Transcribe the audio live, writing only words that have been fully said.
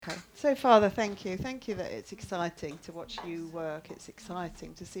Okay. So, Father, thank you. Thank you that it's exciting to watch you work. It's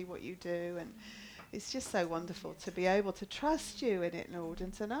exciting to see what you do. And it's just so wonderful to be able to trust you in it, Lord,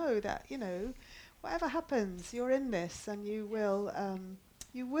 and to know that, whatever happens, you're in this and you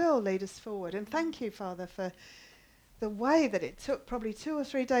will lead us forward. And thank you, Father, for the way that it took probably 2 or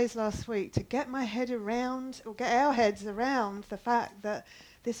 3 days last week to get my head around, or get our heads around the fact that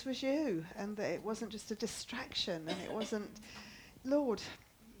this was you and that it wasn't just a distraction and it wasn't, Lord,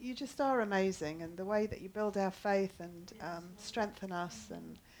 you just are amazing, and the way that you build our faith and strengthen us,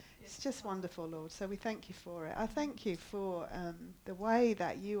 and it's just wonderful, Lord. So we thank you for it. I thank you for the way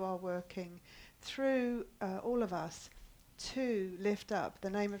that you are working through all of us to lift up the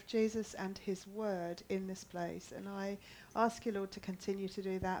name of Jesus and his word in this place. And I ask you, Lord, to continue to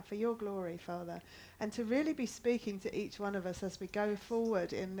do that for your glory, Father, and to really be speaking to each one of us as we go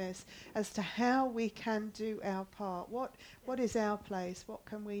forward in this as to how we can do our part. What is our place? What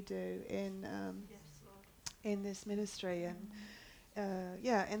can we do in this ministry and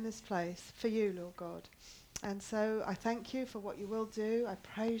in this place for you, Lord God? And so I thank you for what you will do. I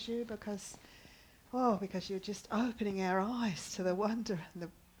praise you because you're just opening our eyes to the wonder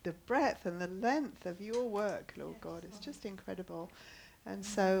and the breadth and the length of your work, Lord God. It's just incredible. And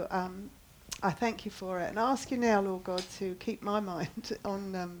so I thank you for it. And I ask you now, Lord God, to keep my mind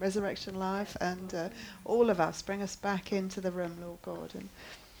on Resurrection Life, and all of us, bring us back into the room, Lord God,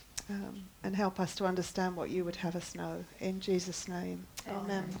 and help us to understand what you would have us know. In Jesus' name,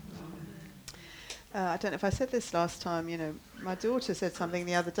 amen. I don't know if I said this last time, my daughter said something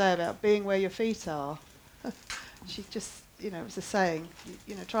the other day about being where your feet are. She just, it was a saying,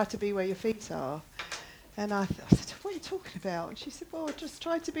 try to be where your feet are. And I said, what are you talking about? And she said, well, just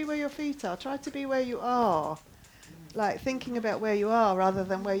try to be where your feet are. Try to be where you are. Like thinking about where you are rather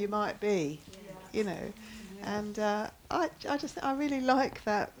than where you might be, And I really like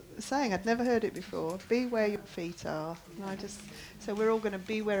that saying. I'd never heard it before. Be where your feet are. So we're all going to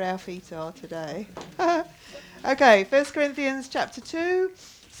be where our feet are today. Okay, 1 Corinthians chapter 2,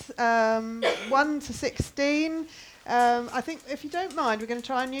 1 to 16. I think, if you don't mind, we're going to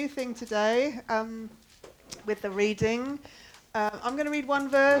try a new thing today with the reading. I'm going to read one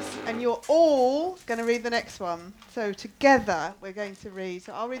verse, and you're all going to read the next one. So together we're going to read.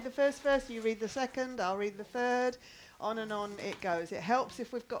 So I'll read the first verse, you read the second, I'll read the third. On and on it goes. It helps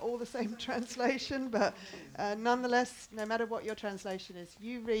if we've got all the same translation, but nonetheless, no matter what your translation is,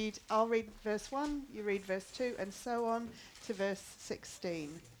 I'll read verse 1, you read verse 2, and so on to verse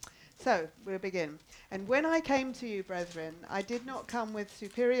 16. So, we'll begin. And when I came to you, brethren, I did not come with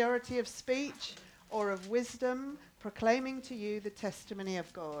superiority of speech or of wisdom, proclaiming to you the testimony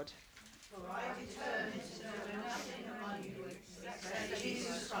of God. For I determined to know nothing among you except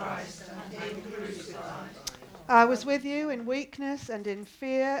Jesus Christ and him crucified. I was with you in weakness and in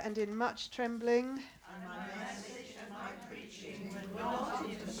fear and in much trembling. And my message and my preaching were not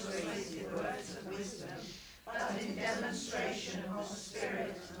in persuasive words of wisdom, but in demonstration of the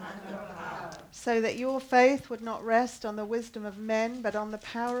Spirit and of power. So that your faith would not rest on the wisdom of men, but on the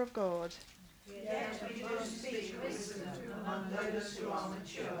power of God. Yet we do speak wisdom among those who are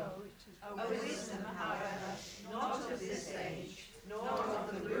mature, a wisdom, however, not of this age, nor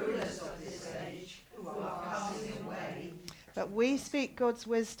of the rulers of this age, who are passing away. But we speak God's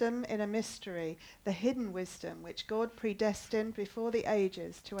wisdom in a mystery, the hidden wisdom which God predestined before the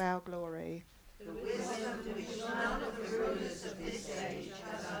ages to our glory. The wisdom which none of the rulers of this age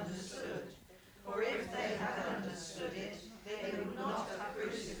has understood. For if they had understood it, they would not have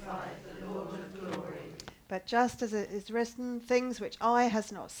crucified the Lord of glory. But just as it is written, things which eye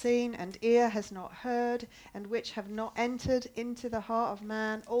has not seen and ear has not heard, and which have not entered into the heart of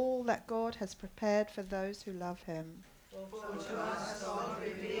man, all that God has prepared for those who love him. For to us God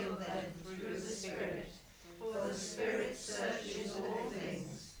revealed them through the Spirit. For the Spirit searches all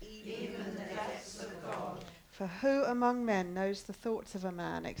things, even the depths of God. For who among men knows the thoughts of a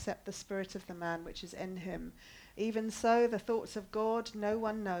man except the spirit of the man which is in him? Even so, the thoughts of God no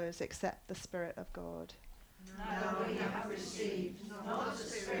one knows except the Spirit of God. Now we have received not the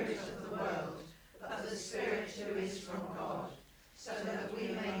spirit of the world, but the Spirit who is from God, so that we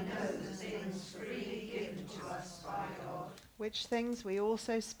may know the things freely given to us by God. Which things we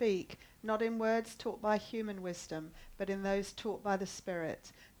also speak, not in words taught by human wisdom, but in those taught by the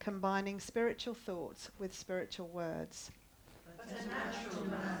Spirit, combining spiritual thoughts with spiritual words. But a natural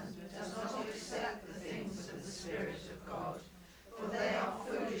man does not accept the things of the Spirit of God, for they are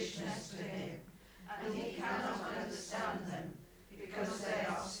foolishness to him, and he cannot understand them, because they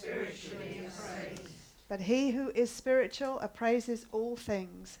are spiritually appraised. But he who is spiritual appraises all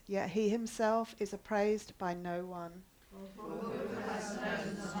things, yet he himself is appraised by no one. For who has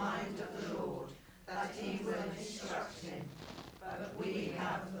known the mind of the Lord, that he will instruct him. But we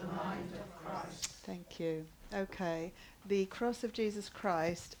have the mind of Christ. Thank you. Okay. The cross of Jesus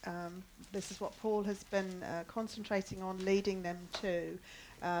Christ, this is what Paul has been concentrating on, leading them to.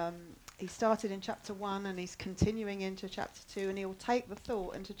 He started in chapter 1 and he's continuing into chapter 2, and he'll take the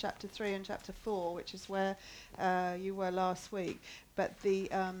thought into chapter 3 and chapter 4, which is where you were last week. But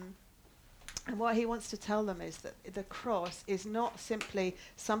and what he wants to tell them is that the cross is not simply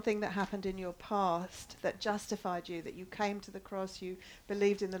something that happened in your past that justified you, that you came to the cross, you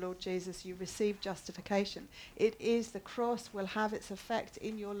believed in the Lord Jesus, you received justification. It is the cross will have its effect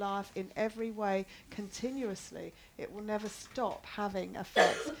in your life in every way continuously. It will never stop having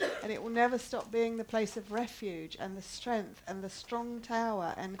effects, and it will never stop being the place of refuge and the strength and the strong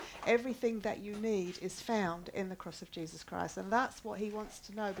tower, and everything that you need is found in the cross of Jesus Christ. And that's what he wants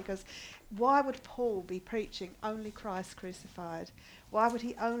to know, because why would Paul be preaching only Christ crucified? Why would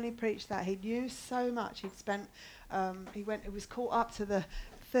he only preach that? He knew so much. He'd spent, he was caught up to the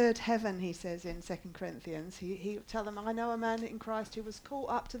third heaven, he says in 2 Corinthians. He would tell them, I know a man in Christ who was caught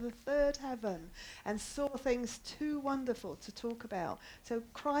up to the third heaven and saw things too wonderful to talk about. So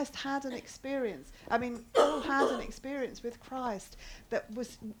Christ had an experience. Paul had an experience with Christ that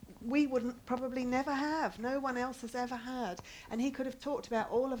we wouldn't probably never have. No one else has ever had. And he could have talked about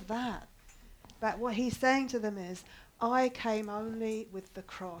all of that. But what he's saying to them is, I came only with the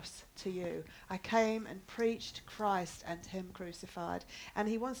cross to you. I came and preached Christ and him crucified. And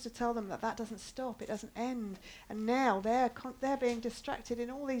he wants to tell them that doesn't stop, it doesn't end. And now they're being distracted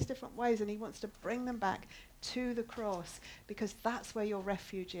in all these different ways, and he wants to bring them back to the cross, because that's where your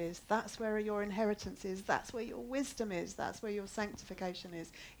refuge is, that's where your inheritance is, that's where your wisdom is, that's where your sanctification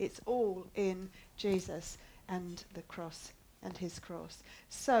is. It's all in Jesus and the cross and his cross.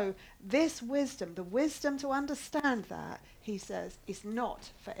 So this wisdom, the wisdom to understand that, he says, is not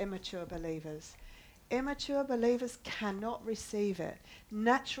for immature believers. Immature believers cannot receive it.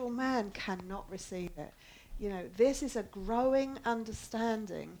 Natural man cannot receive it. This is a growing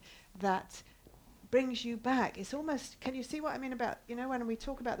understanding that brings you back. It's almost, can you see what I mean about, when we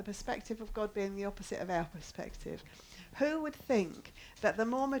talk about the perspective of God being the opposite of our perspective? Who would think that the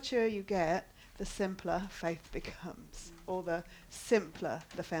more mature you get, the simpler faith becomes, or the simpler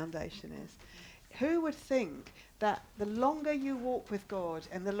the foundation is? Who would think that the longer you walk with God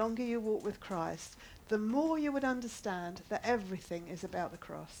and the longer you walk with Christ, the more you would understand that everything is about the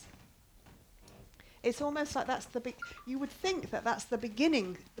cross? It's almost like you would think that that's the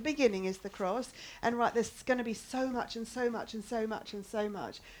beginning. The beginning is the cross, and right, there's going to be so much and so much and so much and so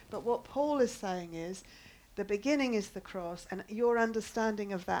much. But what Paul is saying is, the beginning is the cross, and your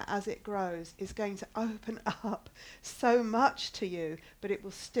understanding of that as it grows is going to open up so much to you, but it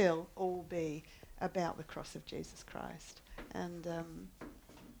will still all be about the cross of Jesus Christ. And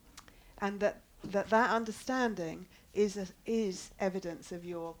that understanding is evidence of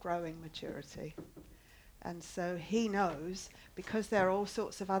your growing maturity. And so he knows, because there are all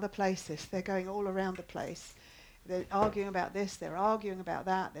sorts of other places, they're going all around the place. They're arguing about this, they're arguing about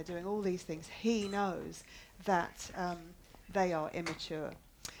that, they're doing all these things. He knows that they are immature.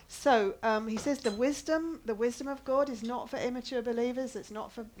 So he says the wisdom of God is not for immature believers, it's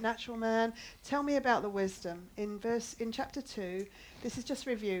not for natural man. Tell me about the wisdom. In chapter 2, this is just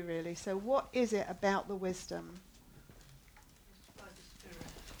review really. So what is it about the wisdom? By the Spirit.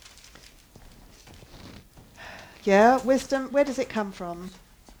 Yeah, wisdom, where does it come from?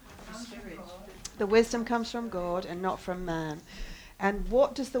 The Spirit. The wisdom comes from God and not from man. And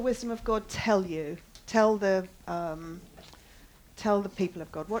what does the wisdom of God tell you? Tell the people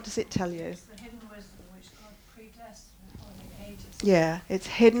of God. What does it tell you? It's the hidden wisdom which God predestined before the ages. Yeah, it's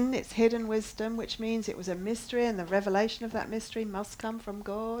hidden wisdom, which means it was a mystery, and the revelation of that mystery must come from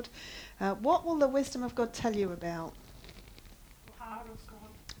God. What will the wisdom of God tell you about? The power of God.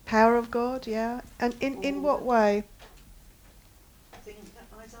 Power of God, yeah. And in what way?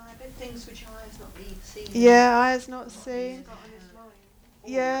 Things which eye has not seen. Yeah, eye has not seen. Got on his mind.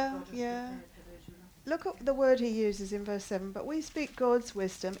 Yeah, yeah. Look at the word he uses in verse 7. But we speak God's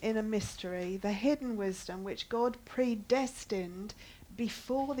wisdom in a mystery, the hidden wisdom which God predestined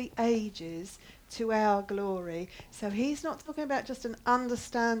before the ages to our glory. So he's not talking about just an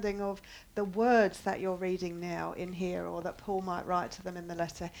understanding of the words that you're reading now in here, or that Paul might write to them in the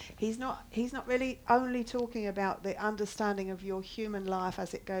letter. He's not really only talking about the understanding of your human life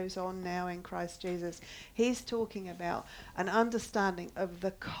as it goes on now in Christ Jesus. He's talking about an understanding of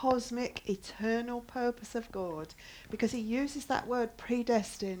the cosmic, eternal purpose of God, because he uses that word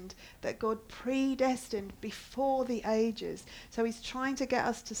predestined, that God predestined before the ages. So he's trying to get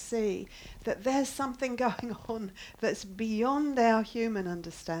us to see that there's there's something going on that's beyond our human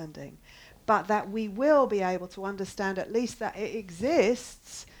understanding, but that we will be able to understand at least that it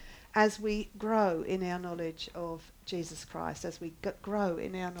exists as we grow in our knowledge of Jesus Christ, as we grow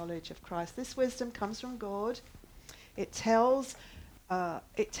in our knowledge of Christ. This wisdom comes from God. It talks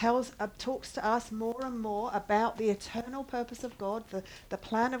to us more and more about the eternal purpose of God, the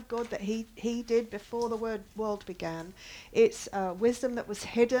plan of God that He did before the world began. It's wisdom that was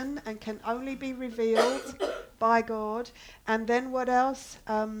hidden and can only be revealed by God. And then what else?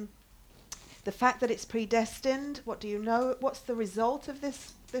 The fact that it's predestined. What do you know? What's the result of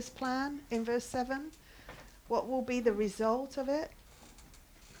this plan in verse 7? What will be the result of it?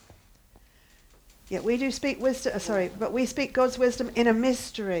 Yeah, we do speak wisdom, but we speak God's wisdom in a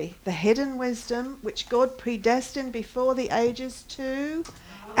mystery, the hidden wisdom which God predestined before the ages to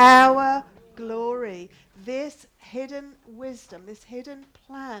our glory. This hidden wisdom, this hidden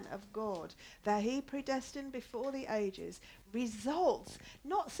plan of God that He predestined before the ages results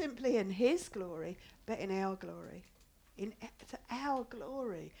not simply in His glory, but in our glory. To our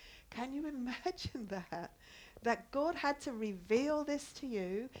glory. Can you imagine that? That God had to reveal this to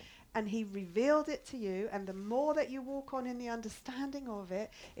you, and He revealed it to you, and the more that you walk on in the understanding of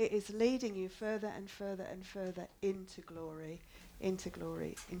it, it is leading you further and further and further into glory,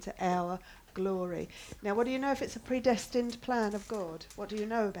 into our glory. Now, what do you know if it's a predestined plan of God? What do you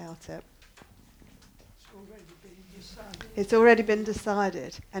know about it? It's already been decided. It's already been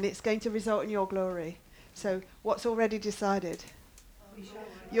decided, and it's going to result in your glory. So, what's already decided?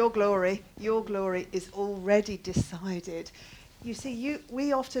 Your glory is already decided. You see,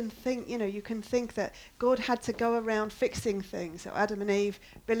 we often think, you can think that God had to go around fixing things. So Adam and Eve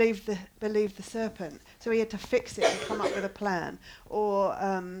believed the serpent, so He had to fix it and come up with a plan. Or,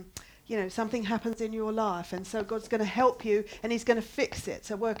 something happens in your life, and so God's going to help you, and He's going to fix it,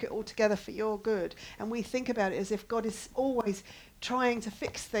 so work it all together for your good. And we think about it as if God is always trying to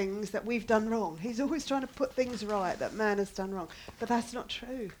fix things that we've done wrong. He's always trying to put things right that man has done wrong. But that's not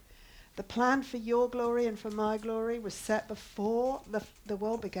true. The plan for your glory and for my glory was set before the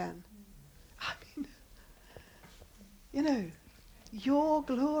world began. I mean, your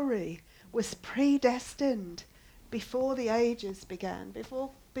glory was predestined before the ages began,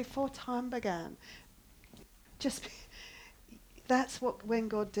 before time began. That's when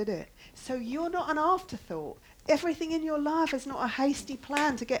God did it. So you're not an afterthought. Everything in your life is not a hasty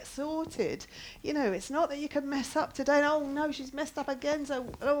plan to get sorted. It's not that you can mess up today. Oh no, she's messed up again, so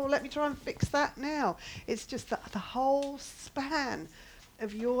let me try and fix that now. It's just that the whole span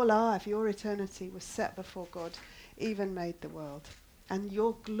of your life, your eternity, was set before God even made the world. And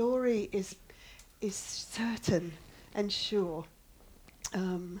your glory is certain and sure.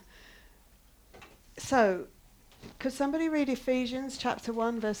 So, could somebody read Ephesians chapter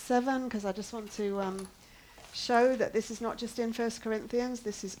 1 verse 7? Because I just want to show that this is not just in 1 Corinthians.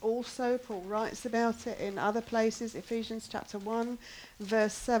 This is also, Paul writes about it in other places. Ephesians chapter 1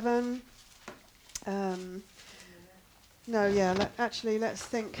 verse 7. Let's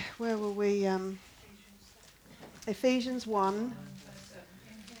think. Where will we? Ephesians 1.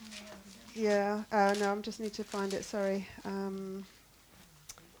 Yeah. I just need to find it. Sorry.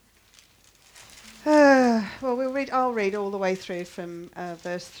 I'll read all the way through from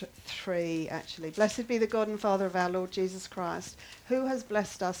verse 3, actually. Blessed be the God and Father of our Lord Jesus Christ, who has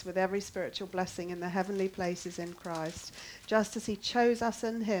blessed us with every spiritual blessing in the heavenly places in Christ, just as He chose us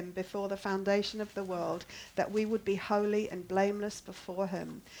in Him before the foundation of the world, that we would be holy and blameless before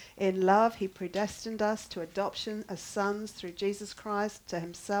Him. In love, He predestined us to adoption as sons through Jesus Christ to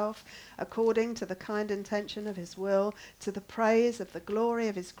Himself, according to the kind intention of His will, to the praise of the glory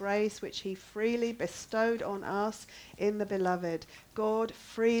of His grace, which He freely bestowed on us in the Beloved. God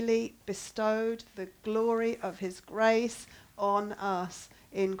freely bestowed the glory of His grace on us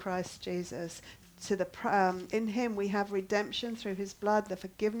in Christ Jesus. In Him we have redemption through His blood, the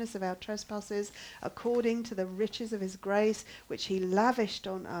forgiveness of our trespasses, according to the riches of His grace, which He lavished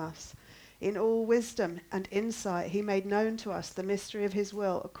on us. In all wisdom and insight He made known to us the mystery of His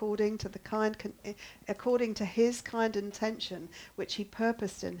will, according to His kind intention, which He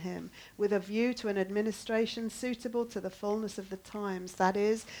purposed in Him, with a view to an administration suitable to the fullness of the times, that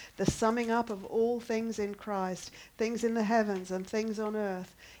is, the summing up of all things in Christ, things in the heavens and things on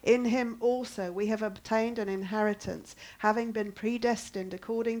earth. In Him also we have obtained an inheritance, having been predestined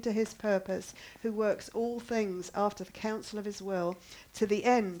according to His purpose, who works all things after the counsel of His will, to the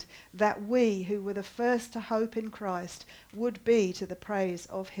end that we, who were the first to hope in Christ, would be to the praise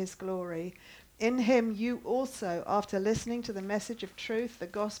of His glory. In him you also, after listening to the message of truth, the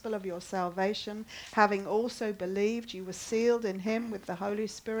gospel of your salvation, having also believed, you were sealed in him with the Holy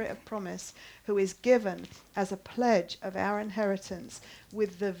Spirit of promise, who is given as a pledge of our inheritance,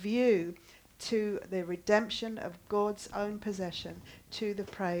 with the view to the redemption of God's own possession, to the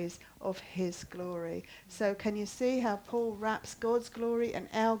praise of his glory. So can you see how Paul wraps God's glory and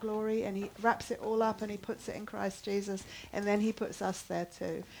our glory, and he wraps it all up and he puts it in Christ Jesus, and then he puts us there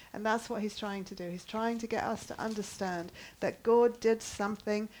too. And that's what he's trying to do. He's trying to get us to understand that God did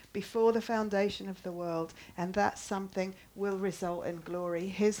something before the foundation of the world, and that something will result in glory.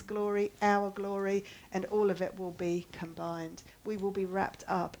 His glory, our glory, and all of it will be combined. We will be wrapped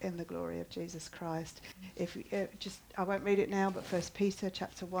up in the glory of Jesus Christ. If we, I won't read it now, but 1 Peter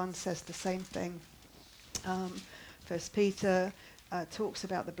chapter 1 says the same thing. 1 Peter talks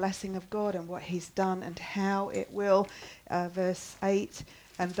about the blessing of God and what he's done and how it will. Verse 8,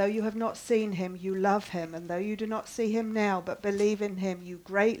 and though you have not seen him, you love him. And though you do not see him now, but believe in him, you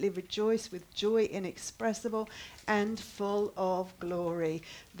greatly rejoice with joy inexpressible and full of glory.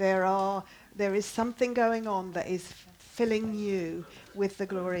 There is something going on that is filling you with the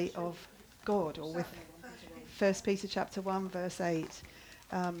glory of God, or with 1 Peter chapter 1 verse 8.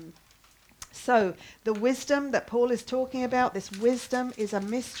 So the wisdom that Paul is talking about, this wisdom is a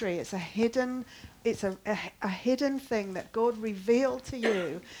mystery. It's a hidden thing that God revealed to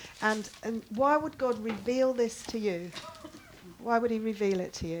you. And why would God reveal this to you? Why would he reveal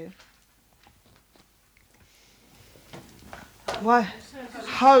it to you? Why?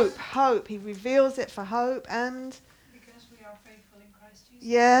 Hope. He reveals it for hope and... Because we are faithful in Christ Jesus.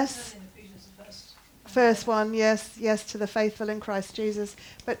 Yes. In Ephesians, the first one, yes, to the faithful in Christ Jesus.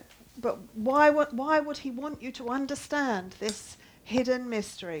 But why would he want you to understand this hidden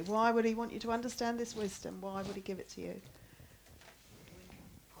mystery? Why would he want you to understand this wisdom? Why would he give it to you?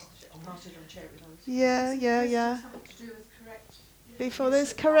 Pass it on, share it with others. Yeah. Something to do with correct. Before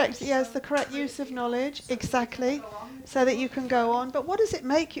this, correct, yes, the correct use of knowledge, exactly, so that you can go on. But what does it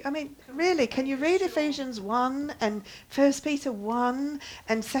make you? I mean, really, can you read Ephesians 1 and 1 Peter 1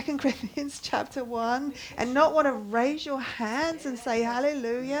 and 2 Corinthians chapter 1 and not want to raise your hands and say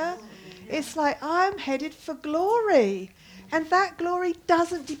hallelujah? It's like, I'm headed for glory. And that glory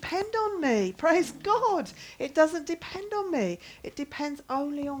doesn't depend on me. Praise God. It doesn't depend on me. It depends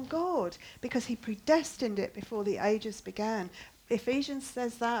only on God, because he predestined it before the ages began. Ephesians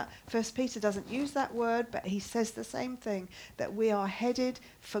says that. 1 Peter doesn't use that word, but he says the same thing, that we are headed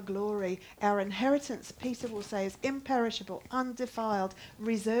for glory. Our inheritance, Peter will say, is imperishable, undefiled,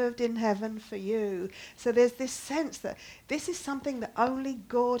 reserved in heaven for you. So there's this sense that this is something that only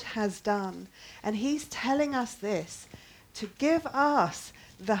God has done. And he's telling us this to give us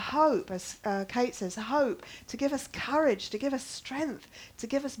the hope, as Kate says, hope, to give us courage, to give us strength, to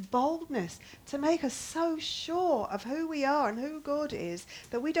give us boldness, to make us so sure of who we are and who God is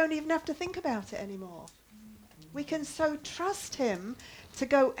that we don't even have to think about it anymore. We can so trust him to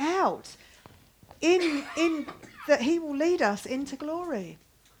go out in that he will lead us into glory.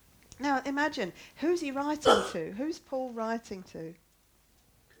 Now imagine, who's he writing to? Who's Paul writing to?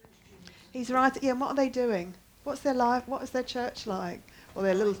 He's writing, and what are they doing? What's their life? What is their church like? Or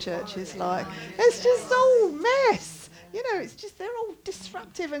their little churches like? It's just all mess. It's just they're all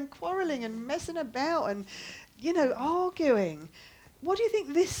disruptive and quarrelling and messing about and, arguing. What do you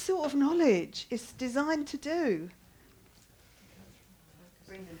think this sort of knowledge is designed to do?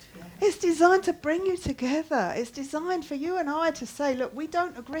 Bring them together. It's designed to bring you together. It's designed for you and I to say, look, we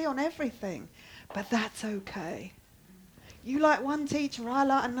don't agree on everything, but that's okay. You like one teacher, I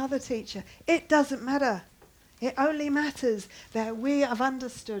like another teacher. It doesn't matter. It only matters that we have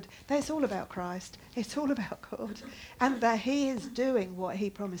understood that it's all about Christ. It's all about God. And that he is doing what he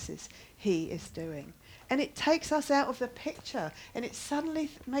promises he is doing. And it takes us out of the picture. And it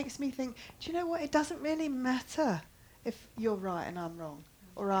suddenly makes me think, do you know what? It doesn't really matter if you're right and I'm wrong.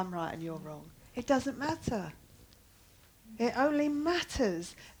 Or I'm right and you're wrong. It doesn't matter. It only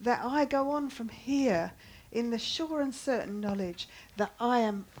matters that I go on from here in the sure and certain knowledge that I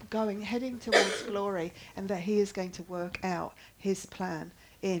am heading towards glory, and that he is going to work out his plan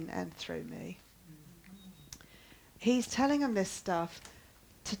in and through me. He's telling them this stuff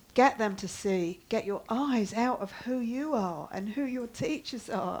to get them to see, get your eyes out of who you are and who your teachers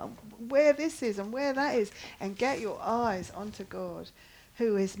are, where this is and where that is, and get your eyes onto God,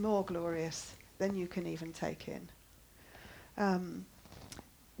 who is more glorious than you can even take in.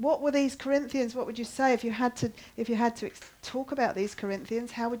 What were these Corinthians? What would you say if you had to talk about these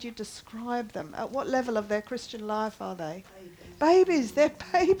Corinthians? How would you describe them? At what level of their Christian life are they? Babies. They're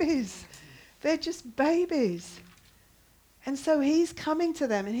babies. They're just babies. And so he's coming to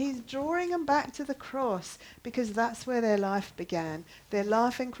them and he's drawing them back to the cross because that's where their life began. Their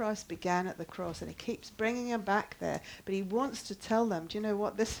life in Christ began at the cross, and he keeps bringing them back there. But he wants to tell them, do you know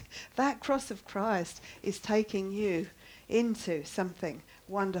what? That cross of Christ is taking you into something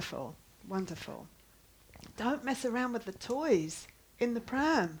wonderful, wonderful. Don't mess around with the toys in the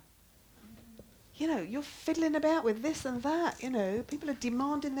pram. You know, you're fiddling about with this and that. You know, people are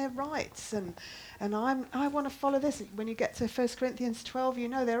demanding their rights, and I want to follow this. When you get to 1 Corinthians 12, you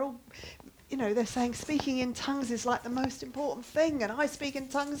know, they're all, you know, they're saying speaking in tongues is like the most important thing, and I speak in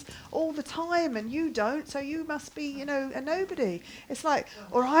tongues all the time, and you don't, so you must be, you know, a nobody. It's like,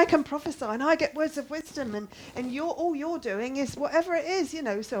 or I can prophesy, and I get words of wisdom, and all you're doing is whatever it is, you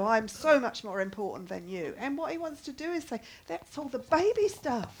know, so I'm so much more important than you. And what he wants to do is say, that's all the baby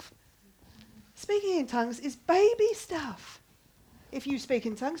stuff. Speaking in tongues is baby stuff. If you speak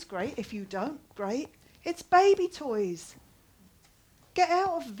in tongues, great. If you don't, great. It's baby toys. Get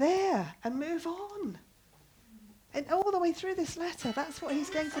out of there and move on. And all the way through this letter, that's what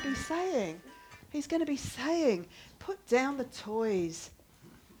he's going to be saying. He's going to be saying, put down the toys.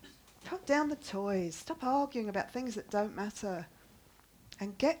 Put down the toys. Stop arguing about things that don't matter.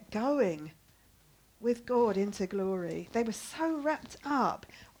 And get going with God into glory. They were so wrapped up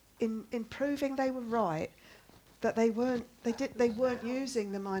in proving they were right, that they weren't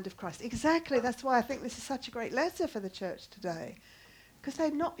using the mind of Christ. Exactly, that's why I think this is such a great letter for the church today. Because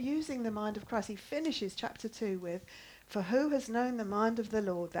they're not using the mind of Christ. He finishes chapter 2 with, for who has known the mind of the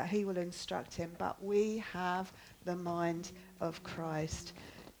Lord that he will instruct him? But we have the mind of Christ.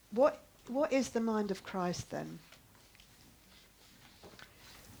 What is the mind of Christ then?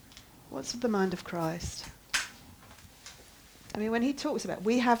 What's the mind of Christ? I mean, when he talks about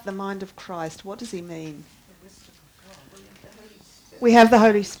we have the mind of Christ, what does he mean? We have the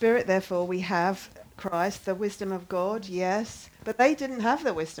Holy Spirit, therefore we have Christ, the wisdom of God, yes. But they didn't have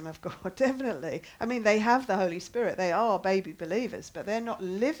the wisdom of God, definitely. I mean, they have the Holy Spirit. They are baby believers, but they're not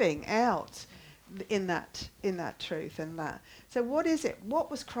living out in that truth and that. So what is it? What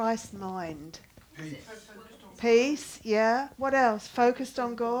was Christ's mind? Peace, yeah. What else? Focused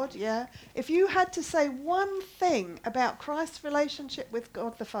on God, yeah. If you had to say one thing about Christ's relationship with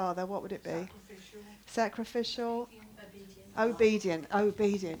God the Father, what would it be? Sacrificial. Obedient.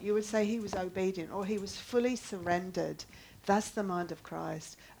 You would say he was obedient, or he was fully surrendered. That's the mind of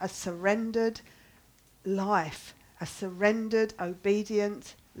Christ. A surrendered life. A surrendered,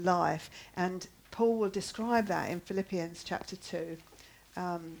 obedient life. And Paul will describe that in Philippians chapter 2,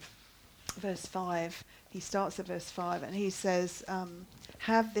 verse 5. He starts at verse 5 and he says,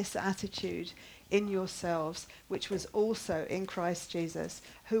 have this attitude in yourselves, which was also in Christ Jesus,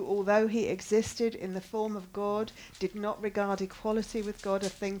 who, although he existed in the form of God, did not regard equality with God a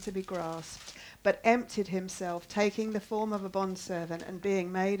thing to be grasped, but emptied himself, taking the form of a bondservant and being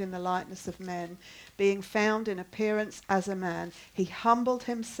made in the likeness of men, being found in appearance as a man, he humbled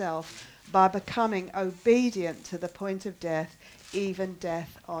himself by becoming obedient to the point of death, even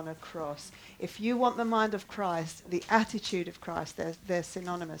death on a cross. If you want the mind of Christ, the attitude of Christ, they're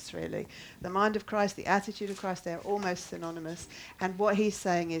synonymous really. The mind of Christ, the attitude of Christ, they're almost synonymous. And what he's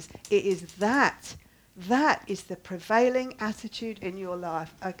saying is, it is that is the prevailing attitude in your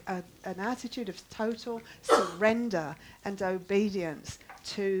life, an attitude of total surrender and obedience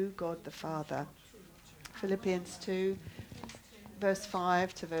to God the Father. Philippians 2, verse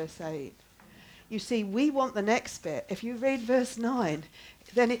 5 to verse 8. You see, we want the next bit. If you read verse 9,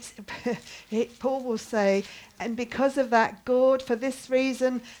 then Paul will say, and because of that, for this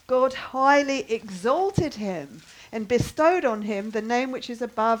reason, God highly exalted him and bestowed on him the name which is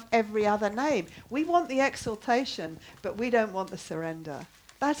above every other name. We want the exaltation, but we don't want the surrender.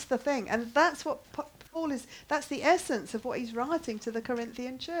 That's the thing. And that's what Paul is, that's the essence of what he's writing to the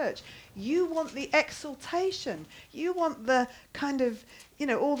Corinthian church. You want the exaltation. You want the kind of,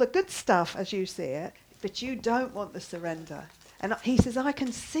 all the good stuff as you see it, but you don't want the surrender. And he says, I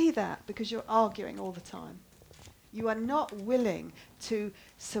can see that because you're arguing all the time. You are not willing to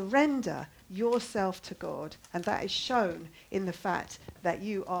surrender yourself to God, and that is shown in the fact that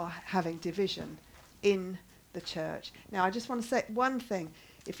you are having division in the church. Now, I just want to say one thing.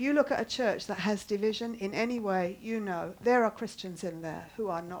 If you look at a church that has division in any way, there are Christians in there who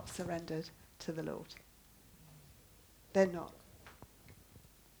are not surrendered to the Lord. They're not.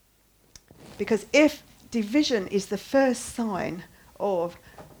 Because if division is the first sign of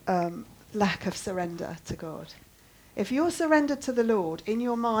lack of surrender to God, if you're surrendered to the Lord in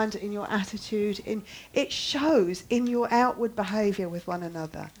your mind, in your attitude, it shows in your outward behaviour with one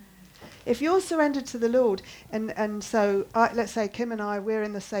another. If you're surrendered to the Lord, and so let's say Kim and I, we're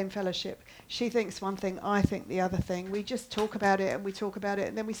in the same fellowship. She thinks one thing, I think the other thing. We just talk about it and we talk about it,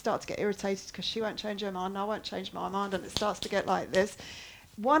 and then we start to get irritated because she won't change her mind, and I won't change my mind, and it starts to get like this.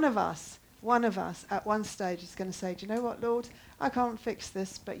 One of us at one stage is going to say, do you know what, Lord? I can't fix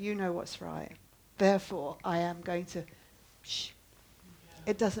this, but you know what's right. Therefore, I am going to, shh.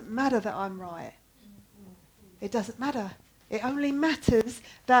 It doesn't matter that I'm right. It doesn't matter. It only matters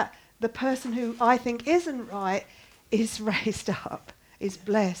that the person who I think isn't right is raised up, is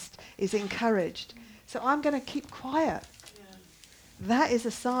blessed, is encouraged. So I'm going to keep quiet. That is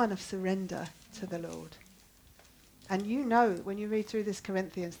a sign of surrender to the Lord. And you know, when you read through this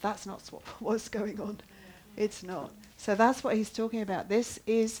Corinthians, that's not what's going on. It's not. So that's what he's talking about. This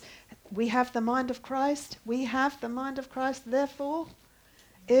is, we have the mind of Christ. We have the mind of Christ. Therefore,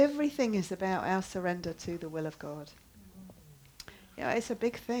 everything is about our surrender to the will of God. Yeah, it's a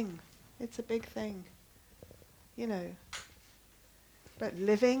big thing. It's a big thing. You know. But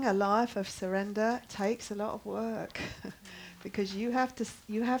living a life of surrender takes a lot of work. Because you have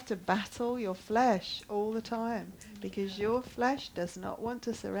to battle your flesh all the time. Because your flesh does not want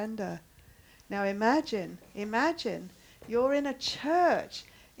to surrender. Now imagine, you're in a church,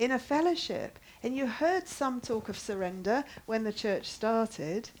 in a fellowship, and you heard some talk of surrender when the church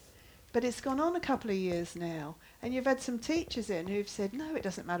started, but it's gone on a couple of years now, and you've had some teachers in who've said, no, it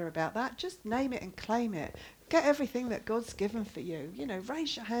doesn't matter about that, just name it and claim it. Get everything that God's given for you. You know,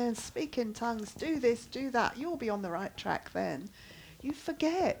 raise your hands, speak in tongues, do this, do that. You'll be on the right track then. You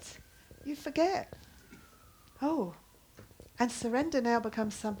forget. Oh, and surrender now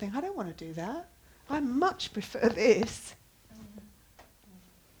becomes something, I don't want to do that. I much prefer this.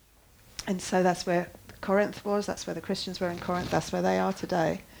 And so that's where Corinth was, that's where the Christians were in Corinth, that's where they are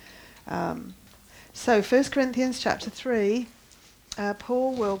today. So 1 Corinthians chapter 3,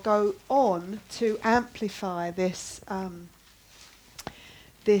 Paul will go on to amplify this kind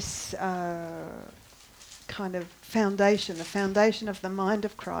of foundation, the foundation of the mind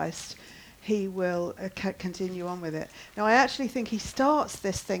of Christ. He will continue on with it. Now, I actually think he starts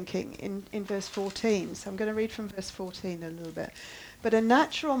this thinking in verse 14. So I'm going to read from verse 14 a little bit. But a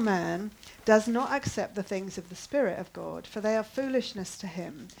natural man does not accept the things of the Spirit of God, for they are foolishness to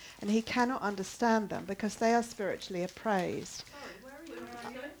him, and he cannot understand them because they are spiritually appraised.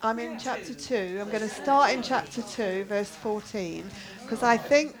 I'm in chapter 2. I'm going to start in chapter 2, verse 14, because I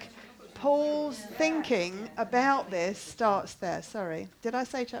think Paul's thinking about this starts there. Sorry. Did I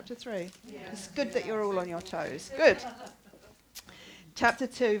say chapter 3? Yeah. It's good that you're all on your toes. Good. Chapter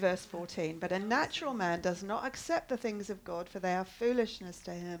 2, verse 14. But a natural man does not accept the things of God, for they are foolishness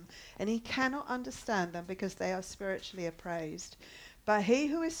to him, and he cannot understand them because they are spiritually appraised. But he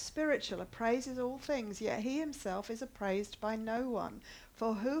who is spiritual appraises all things, yet he himself is appraised by no one.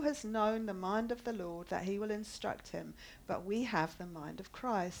 For who has known the mind of the Lord that he will instruct him? But we have the mind of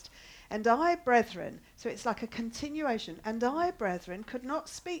Christ. And I, brethren, so it's like a continuation, and I, brethren, could not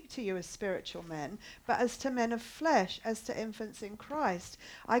speak to you as spiritual men, but as to men of flesh, as to infants in Christ.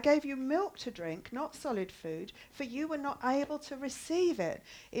 I gave you milk to drink, not solid food, for you were not able to receive it.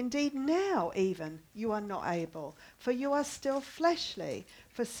 Indeed, now even you are not able, for you are still fleshly.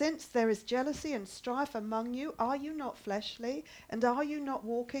 For since there is jealousy and strife among you, are you not fleshly? And are you not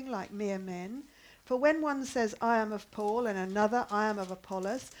walking like mere men? For when one says, I am of Paul, and another, I am of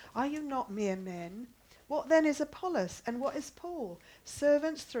Apollos, are you not mere men? What then is Apollos, and what is Paul?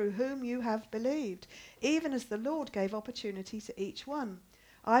 Servants through whom you have believed, even as the Lord gave opportunity to each one.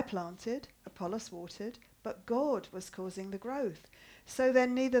 I planted, Apollos watered, but God was causing the growth. So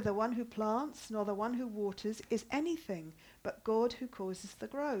then neither the one who plants nor the one who waters is anything, but God who causes the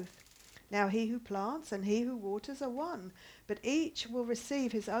growth. Now he who plants and he who waters are one, but each will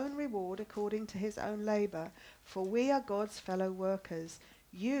receive his own reward according to his own labour. For we are God's fellow workers.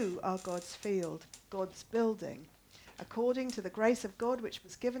 You are God's field, God's building. According to the grace of God which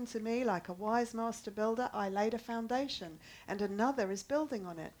was given to me, like a wise master builder, I laid a foundation, and another is building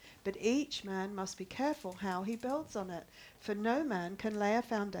on it. But each man must be careful how he builds on it. For no man can lay a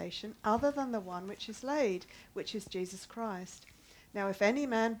foundation other than the one which is laid, which is Jesus Christ. Now if any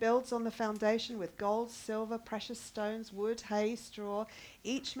man builds on the foundation with gold, silver, precious stones, wood, hay, straw,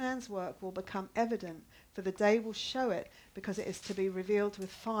 each man's work will become evident, for the day will show it, because it is to be revealed with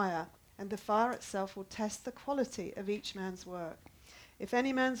fire, and the fire itself will test the quality of each man's work. If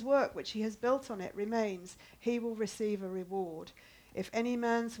any man's work which he has built on it remains, he will receive a reward. If any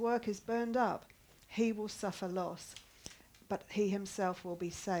man's work is burned up, he will suffer loss, but he himself will be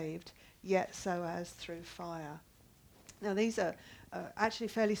saved, yet so as through fire. Now these are actually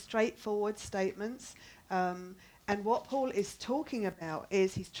fairly straightforward statements, And what Paul is talking about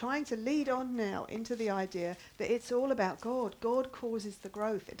is he's trying to lead on now into the idea that it's all about God. God causes the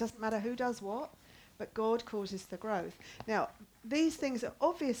growth. It doesn't matter who does what, but God causes the growth. Now, these things are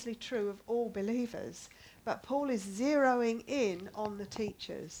obviously true of all believers, but Paul is zeroing in on the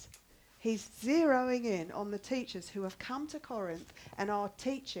teachers. He's zeroing in on the teachers who have come to Corinth and are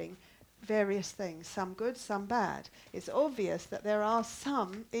teaching various things, some good, some bad. It's obvious that there are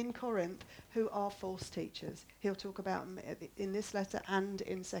some in Corinth who are false teachers. He'll talk about them in this letter and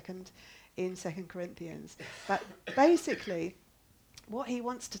in Second Corinthians. But basically, what he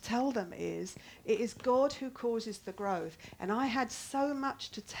wants to tell them is, it is God who causes the growth. And I had so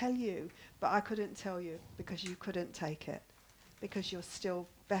much to tell you, but I couldn't tell you because you couldn't take it, because you're still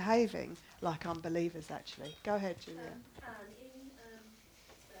behaving like unbelievers, actually. Go ahead, Julia. And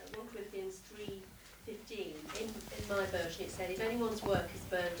in 1 Corinthians 3:15, in my version it said, if anyone's work is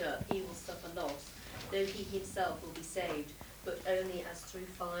burned up, he will suffer loss, though he himself will be saved, but only as through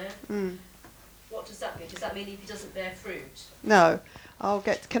fire. What does that mean? Does that mean if he doesn't bear fruit? No.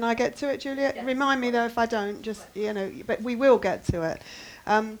 Can I get to it, Julia? Yes. Remind me, though, if I don't, but we will get to it.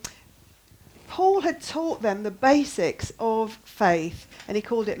 Paul had taught them the basics of faith, and he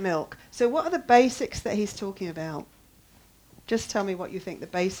called it milk. So what are the basics that he's talking about? Just tell me what you think the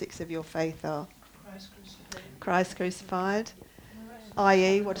basics of your faith are. Christ crucified. Christ crucified,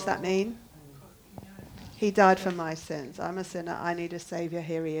 i.e., what does that mean? He died for my sins. I'm a sinner. I need a saviour.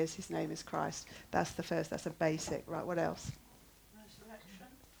 Here he is. His name is Christ. That's the first. That's a basic. Right, what else?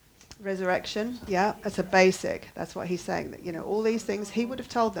 Resurrection, yeah, that's a basic. That's what he's saying. That, all these things he would have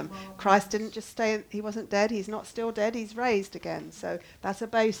told them. Christ didn't just stay, he wasn't dead, he's not still dead, he's raised again. So that's a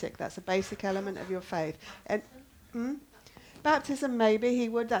basic. That's a basic element of your faith. And baptism, maybe he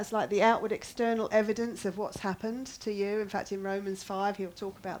would. That's like the outward external evidence of what's happened to you. In fact, in Romans 5, he'll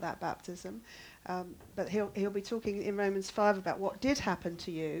talk about that baptism. But he'll be talking in Romans 5 about what did happen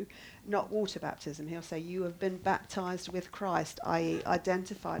to you, not water baptism. He'll say you have been baptized with Christ, i.e.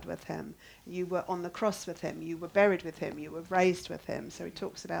 identified with him. You were on the cross with him. You were buried with him. You were raised with him. So he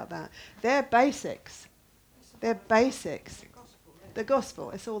talks about that. They're basics. They're basics. The gospel.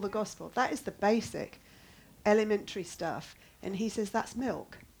 It's all the gospel. That is the basic, elementary stuff. And he says that's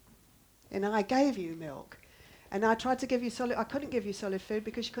milk. And I gave you milk. And I tried to give you solid. I couldn't give you solid food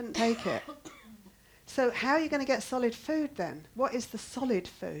because you couldn't take it. So how are you going to get solid food then? What is the solid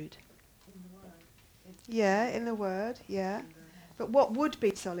food? In the Word. Yeah, in the Word, yeah. But what would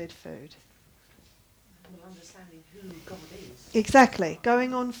be solid food? Well, understanding who God is. Exactly.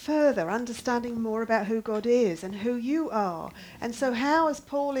 Going on further, understanding more about who God is and who you are. And so how has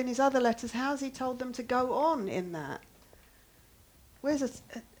Paul in his other letters, how has he told them to go on in that?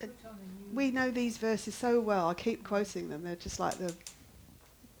 We know these verses so well. I keep quoting them. They're just like the...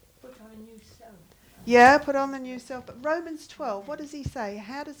 Put on a new self. Yeah, put on the new self. But Romans 12, what does he say?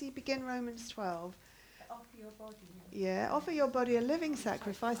 How does he begin Romans 12? Offer your body. Yeah, offer your body a living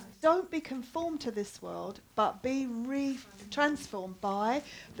sacrifice. Don't be conformed to this world, but be transformed by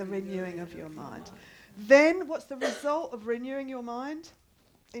the renewing of your mind. Then, what's the result of renewing your mind?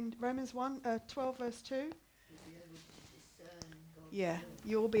 In Romans 12, verse 2? Yeah,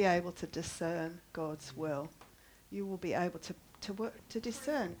 you'll be able to discern God's will. You will be able to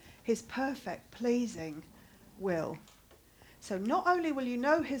discern his perfect, pleasing will. So not only will you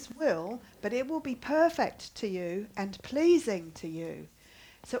know his will, but it will be perfect to you and pleasing to you.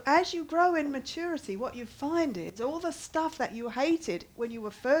 So as you grow in maturity, what you find is all the stuff that you hated when you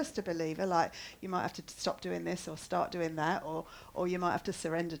were first a believer, like you might have to stop doing this or start doing that, or you might have to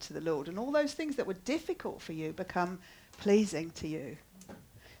surrender to the Lord, and all those things that were difficult for you become pleasing to you.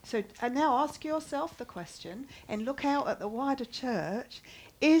 So and now ask yourself the question and look out at the wider church.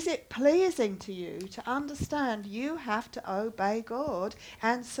 Is it pleasing to you to understand you have to obey God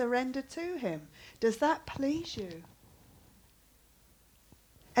and surrender to him? Does that please you?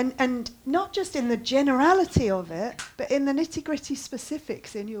 And not just in the generality of it, but in the nitty-gritty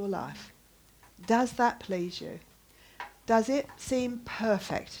specifics in your life. Does that please you? Does it seem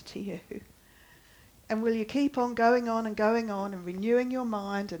perfect to you? And will you keep on going on and renewing your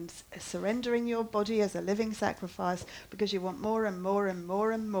mind and surrendering your body as a living sacrifice because you want more and more and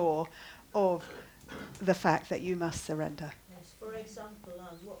more and more of the fact that you must surrender? Yes, for example,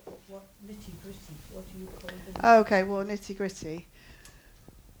 what nitty-gritty, what do you call them? Okay, well, nitty-gritty.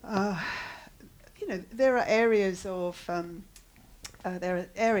 There are areas of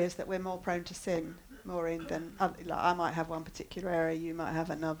that we're more prone to sin more in than other. Like I might have one particular area, you might have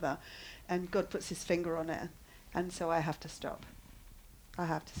another, and God puts his finger on it, and so I have to stop.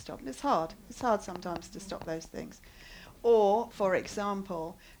 And it's hard. It's hard sometimes to stop those things. Or, for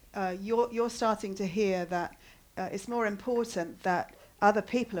example, you're starting to hear that it's more important that other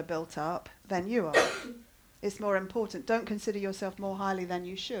people are built up than you are. It's more important. Don't consider yourself more highly than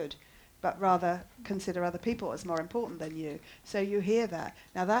you should, but rather consider other people as more important than you. So you hear that.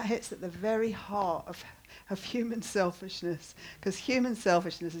 Now that hits at the very heart of human selfishness, because human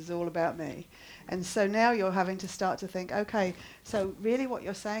selfishness is all about me. And so now you're having to start to think, okay, so really what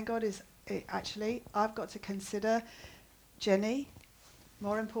you're saying, God, is actually I've got to consider Jenny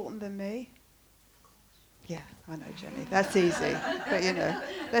more important than me. Yeah, I know, Jenny. That's easy. But,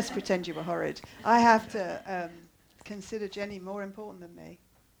 let's pretend you were horrid. I have to consider Jenny more important than me.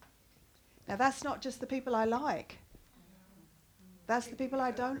 Now, that's not just the people I like. That's the people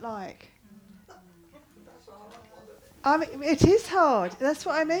I don't like. I mean, it is hard. That's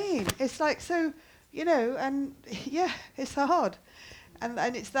what I mean. It's like, so, and yeah, it's hard.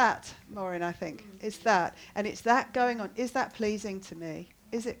 And it's that, Maureen, I think. It's that. And it's that going on. Is that pleasing to me?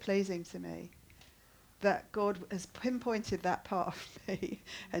 Is it pleasing to me? That God has pinpointed that part of me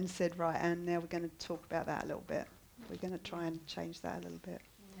and said, right, and now we're going to talk about that a little bit. We're going to try and change that a little bit.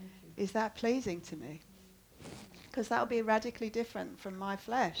 Is that pleasing to me? Because that'll be radically different from my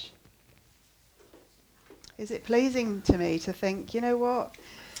flesh. Is it pleasing to me to think, you know what?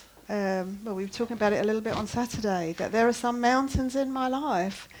 Well, we were talking about it a little bit on Saturday, that there are some mountains in my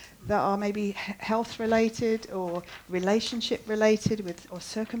life that are maybe health related or relationship related with or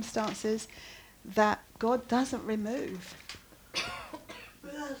circumstances that God doesn't remove.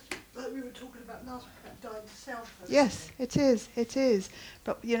 But that's like we were talking about last week, about dying to self. Yes, it is.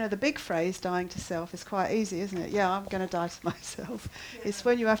 But, the big phrase, dying to self, is quite easy, isn't it? Yeah, I'm going to die to myself. Yeah. It's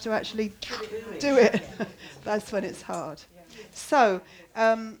when you have to actually do it. That's when it's hard. Yeah. So,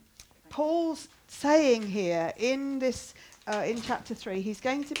 Paul's saying here in this, in chapter 3, he's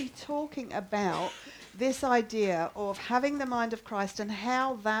going to be talking about this idea of having the mind of Christ and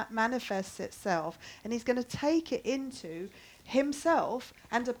how that manifests itself. And he's going to take it into himself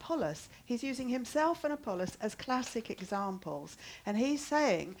and Apollos. He's using himself and Apollos as classic examples. And he's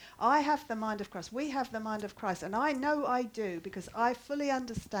saying, I have the mind of Christ. We have the mind of Christ. And I know I do because I fully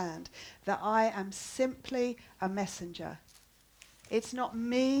understand that I am simply a messenger. It's not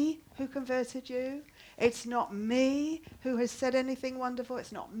me who converted you. It's not me who has said anything wonderful.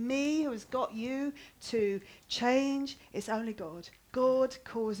 It's not me who has got you to change. It's only God. God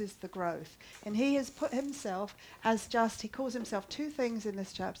causes the growth. And he has put himself as he calls himself two things in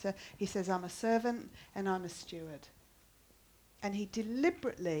this chapter. He says, I'm a servant and I'm a steward. And he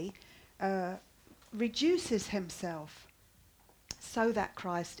deliberately reduces himself so that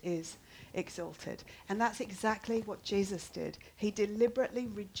Christ is exalted. And that's exactly what Jesus did. He deliberately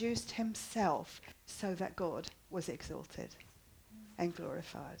reduced himself so that God was exalted and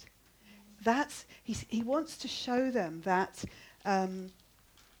glorified. He wants to show them that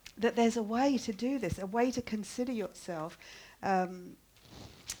that there's a way to do this, a way to consider yourself.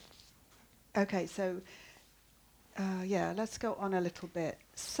 Okay, so let's go on a little bit.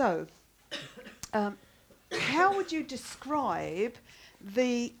 So, how would you describe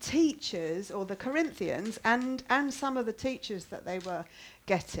the teachers or the Corinthians and some of the teachers that they were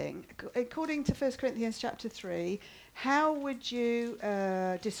getting? According to 1 Corinthians chapter 3, how would you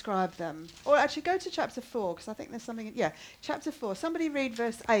describe them? Or actually go to chapter 4, because I think there's something... chapter 4. Somebody read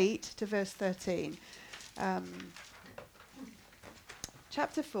verse 8 to verse 13.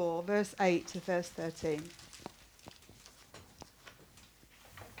 Chapter 4, verse 8 to verse 13.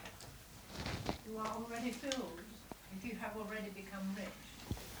 You are already filled if you have already become rich.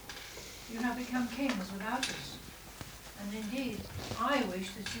 You have become kings without us. And indeed, I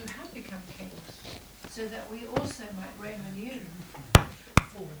wish that you had become kings, so that we also might reign with you.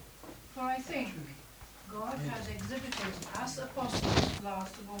 For I think God has exhibited us apostles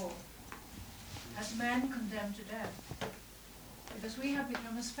last of all, as men condemned to death, because we have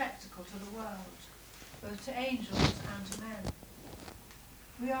become a spectacle to the world, both to angels and to men.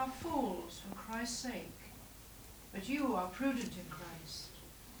 We are fools for Christ's sake, but you are prudent in Christ.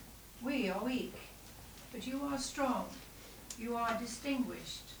 We are weak, but you are strong. You are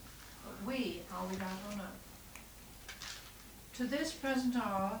distinguished, but we are without honour. To this present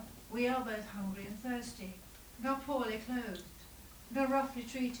hour we are both hungry and thirsty, and are poorly clothed, and are roughly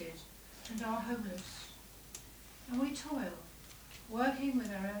treated, and are homeless. And we toil, working with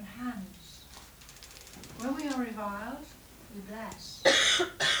our own hands. When we are reviled, we bless.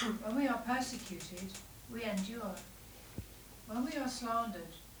 When we are persecuted, we endure. When we are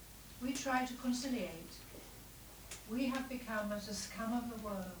slandered, we try to conciliate. We have become as the scum of the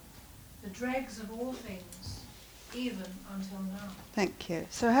world, the dregs of all things, even until now. Thank you.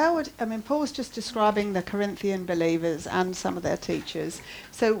 So Paul's just describing the Corinthian believers and some of their teachers.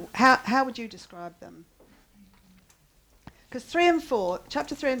 So how would you describe them? Because 3 and 4,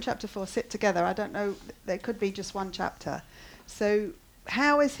 chapter 3 and chapter 4 sit together. I don't know, there could be just one chapter. So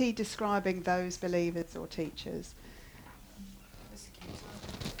how is he describing those believers or teachers?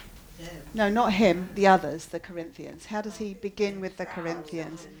 No, not him, the others, the Corinthians. How does he begin with the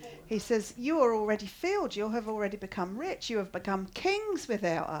Corinthians? He says, you are already filled, you have already become rich, you have become kings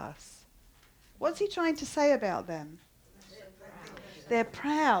without us. What's he trying to say about them? They're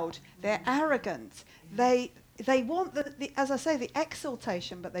proud, they're arrogant, they want, as I say, the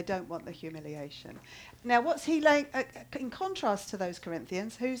exaltation, but they don't want the humiliation. Now, what's he laying, in contrast to those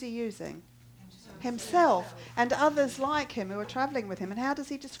Corinthians, who's he using? Himself and others like him who are travelling with him. And how does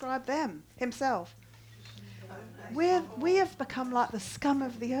he describe them? Himself. We have become like the scum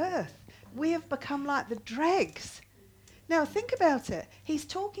of the earth. We have become like the dregs. Now think about it. He's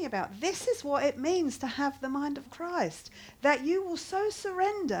talking about this is what it means to have the mind of Christ. That you will so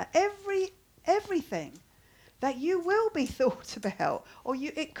surrender everything that you will be thought about. Or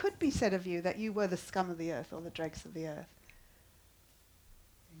it could be said of you that you were the scum of the earth or the dregs of the earth.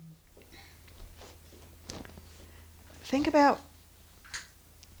 Think about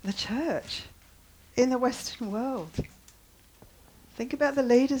the church in the Western world. Think about the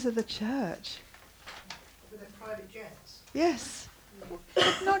leaders of the church. With their private jets. Yes.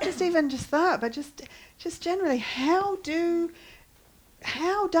 Not just even just that, but just generally, how does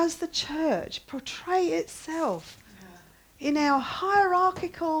the church portray itself in our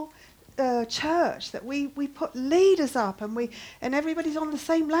hierarchical church, that we put leaders up and everybody's on the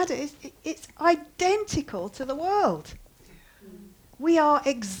same ladder? It's identical to the world. We are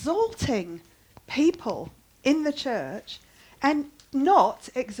exalting people in the church and not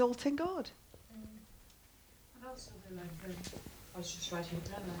exalting God. And also we're like, I was just writing it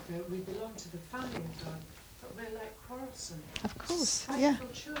down, like we belong to the family of God, but we're like quarrelsome. Of course, spiteful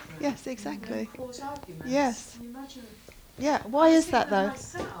children. Yes, exactly. We cause arguments. Yes. Can you imagine? Yeah, why is that though?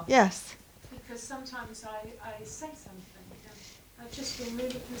 Myself, Yes. because sometimes I say something and I just feel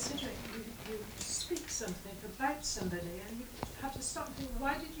really considerate. You speak something about somebody and you have to stop and think,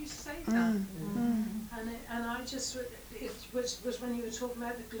 why did you say that? And I just, it was when you were talking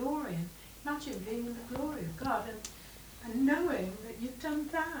about the glory, and imagine being in the glory of God and knowing that you've done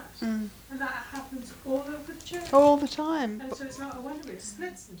that. And that happens all over the church. All the time. And so it's not a wonder it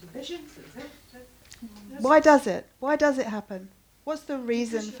splits and divisions. Why does it? Why does it happen? What's the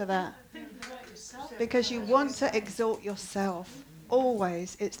reason for that? Because you want to exalt yourself.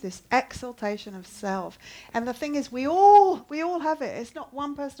 Always, it's this exaltation of self. And the thing is, we all have it. It's not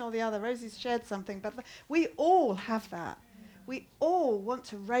one person or the other. Rosie's shared something, but we all have that. We all want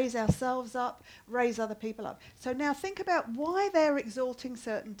to raise ourselves up, raise other people up. So now think about why they're exalting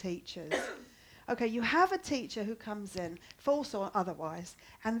certain teachers. Okay, you have a teacher who comes in, false or otherwise,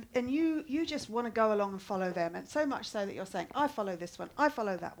 and you just want to go along and follow them, and so much so that you're saying, I follow this one, I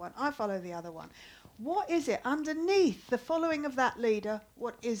follow that one, I follow the other one. What is it underneath the following of that leader?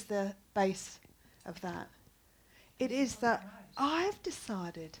 What is the base of that? It is that I've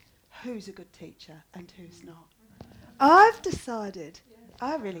decided who's a good teacher and who's not. I've decided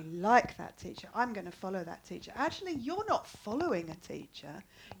I really like that teacher. I'm going to follow that teacher. Actually, you're not following a teacher.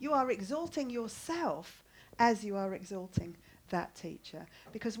 You are exalting yourself as you are exalting that teacher.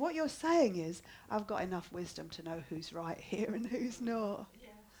 Because what you're saying is, I've got enough wisdom to know who's right here and who's not.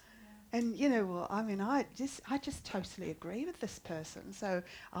 And you know what? I mean, I just totally agree with this person. So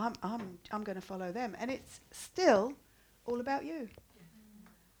I'm going to follow them. And it's still all about you.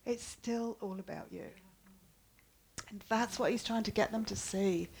 It's still all about you. And that's what he's trying to get them to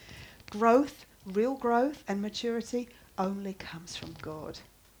see. Growth, real growth and maturity only comes from God.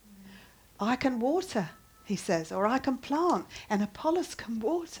 I can water, he says, or I can plant, and Apollos can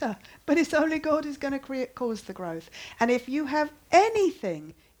water, but it's only God who's going to cause the growth. And if you have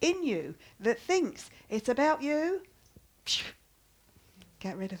anything in you that thinks it's about you,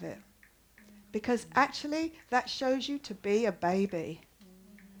 get rid of it. Because actually that shows you to be a baby.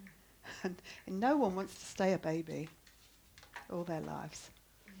 And no one wants to stay a baby all their lives.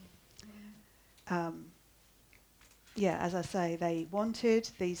 As I say, they wanted,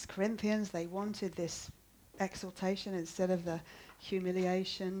 these Corinthians, they wanted this exaltation instead of the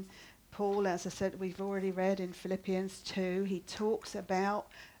humiliation. Paul, as I said, we've already read in Philippians 2, he talks about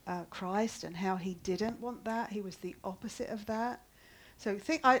Christ and how he didn't want that. He was the opposite of that. So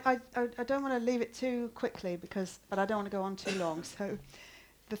I don't want to leave it too quickly but I don't want to go on too long. So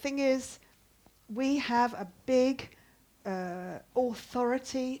the thing is, we have a big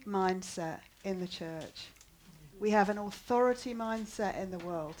authority mindset in the church. We have an authority mindset in the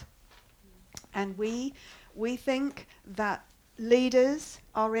world. And we think that leaders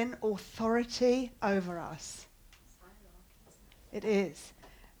are in authority over us. It is.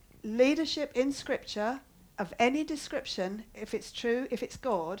 Leadership in Scripture of any description, if it's true, if it's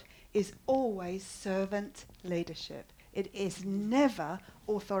God, is always servant leadership. It is never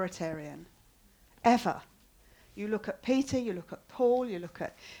authoritarian. Ever. You look at Peter, you look at Paul, you look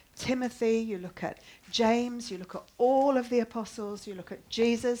at Timothy, you look at James, you look at all of the apostles, you look at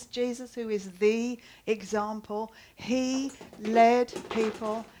Jesus, who is the example. He led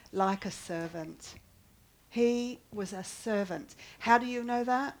people like a servant. He was a servant. How do you know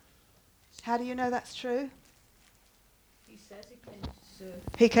that? How do you know that's true? He says he came to serve.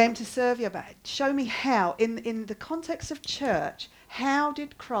 He came to serve you, but show me how. In the context of church, how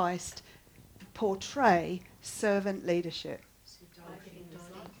did Christ portray servant leadership?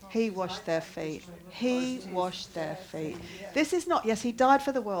 He washed their feet. He washed their feet. This is not, yes, he died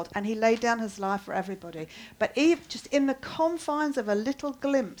for the world and he laid down his life for everybody. But just in the confines of a little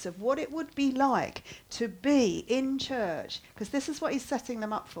glimpse of what it would be like to be in church, because this is what he's setting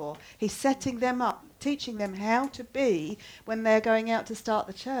them up for. He's setting them up, teaching them how to be when they're going out to start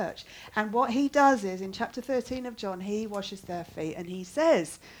the church. And what he does is, in chapter 13 of John, he washes their feet and he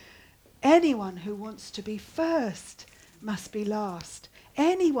says, anyone who wants to be first must be last.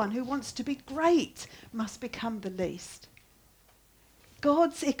 Anyone who wants to be great must become the least.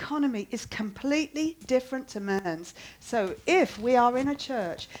 God's economy is completely different to man's. So if we are in a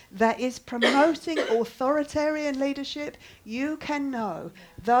church that is promoting authoritarian leadership, you can know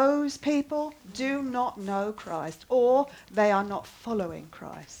those people do not know Christ, or they are not following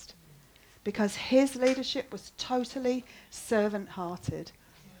Christ. Because his leadership was totally servant-hearted.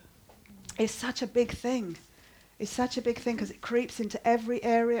 It's such a big thing. It's such a big thing because it creeps into every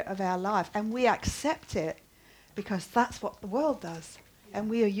area of our life. And we accept it because that's what the world does. And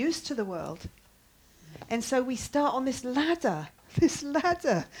we are used to the world. And so we start on this ladder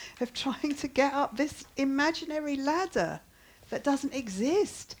of trying to get up this imaginary ladder that doesn't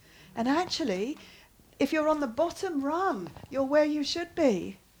exist. And actually, if you're on the bottom rung, you're where you should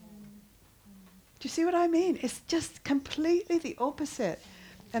be. Do you see what I mean? It's just completely the opposite.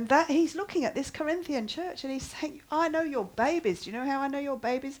 And that he's looking at this Corinthian church and he's saying, I know you're babies. Do you know how I know you're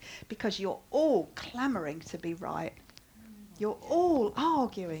babies? Because you're all clamoring to be right. You're all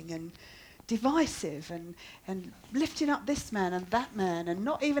arguing and divisive and lifting up this man and that man and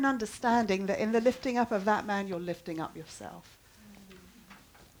not even understanding that in the lifting up of that man, you're lifting up yourself.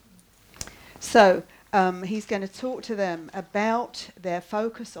 So he's going to talk to them about their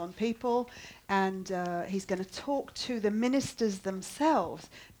focus on people, and he's going to talk to the ministers themselves.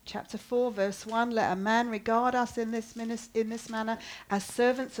 Chapter 4, verse 1, let a man regard us in this manner as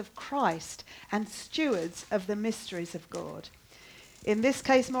servants of Christ and stewards of the mysteries of God. In this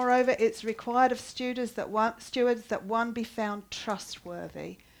case, moreover, it's required of stewards that one be found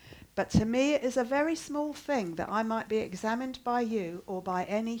trustworthy. But to me it is a very small thing that I might be examined by you or by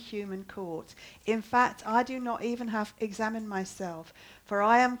any human court. In fact, I do not even have examined myself, for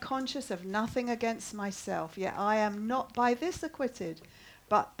I am conscious of nothing against myself, yet I am not by this acquitted,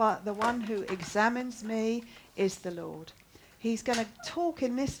 but the one who examines me is the Lord. He's going to talk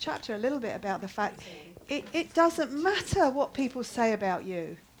in this chapter a little bit about the fact it doesn't matter what people say about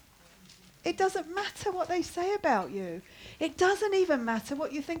you. It doesn't matter what they say about you. It doesn't even matter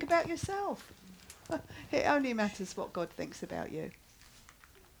what you think about yourself. It only matters what God thinks about you.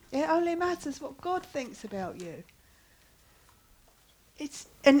 It only matters what God thinks about you.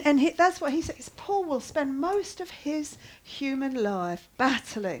 That's what he says. Paul will spend most of his human life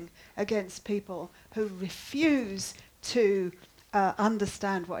battling against people who refuse to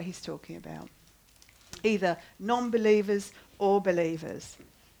understand what he's talking about. Either non-believers or believers.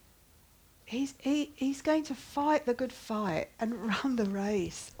 He's going to fight the good fight and run the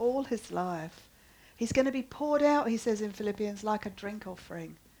race all his life. He's going to be poured out, he says in Philippians, like a drink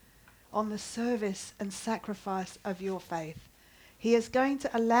offering on the service and sacrifice of your faith. He is going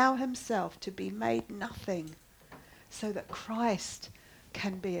to allow himself to be made nothing so that Christ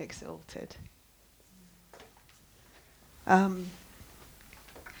can be exalted.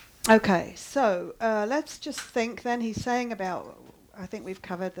 Okay, so let's just think then. He's saying about, I think we've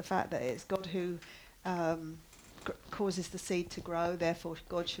covered the fact that it's God who causes the seed to grow, therefore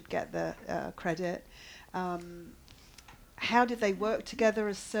God should get the credit. How did they work together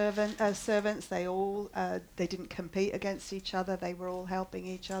as servants? They didn't compete against each other. They were all helping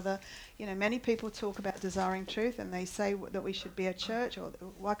each other. You know, many people talk about desiring truth and they say that we should be a church, or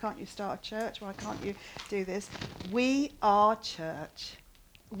why can't you start a church? Why can't you do this? We are church.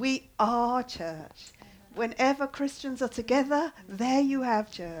 We are church. Whenever Christians are together, there you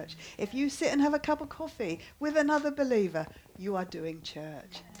have church. If you sit and have a cup of coffee with another believer, you are doing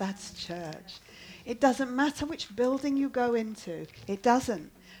church. That's church. It doesn't matter which building you go into. It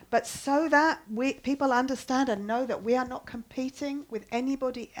doesn't. But so that people understand and know that we are not competing with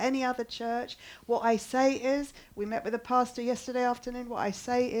anybody, any other church, what I say is, we met with a pastor yesterday afternoon, what I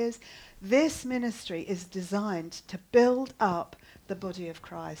say is, this ministry is designed to build up the body of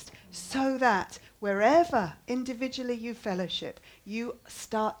Christ so that wherever individually you fellowship, you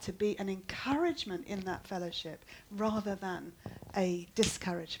start to be an encouragement in that fellowship rather than a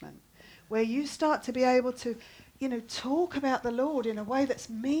discouragement. Where you start to be able to talk about the Lord in a way that's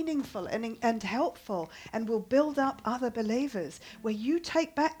meaningful and helpful and will build up other believers, where you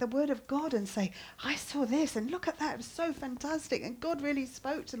take back the word of God and say, I saw this and look at that, it was so fantastic and God really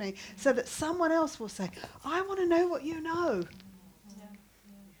spoke to me, so that someone else will say, I want to know what you know.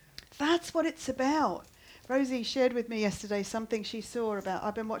 That's what it's about. Rosie shared with me yesterday something she saw about,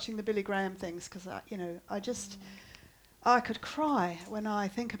 I've been watching the Billy Graham things because I could cry when I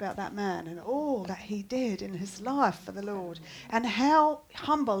think about that man and all that he did in his life for the Lord and how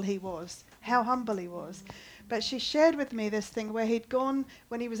humble he was. But she shared with me this thing where he'd gone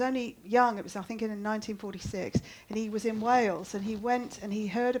when he was only young, it was I think in 1946, and he was in Wales and he went and he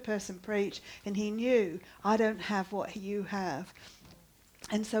heard a person preach and he knew, I don't have what you have.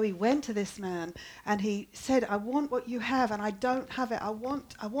 And so he went to this man and he said, I want what you have and I don't have it. I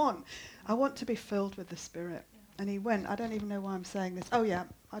want to be filled with the Spirit. And he went, I don't even know why I'm saying this. Oh yeah,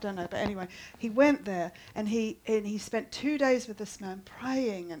 I don't know. But anyway, he went there and he spent 2 days with this man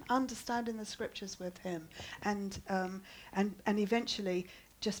praying and understanding the scriptures with him. And eventually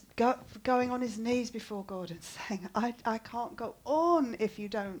just going on his knees before God and saying, I can't go on if you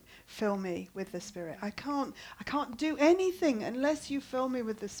don't fill me with the Spirit. I can't do anything unless you fill me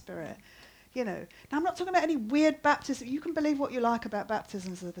with the Spirit. Now I'm not talking about any weird baptism. You can believe what you like about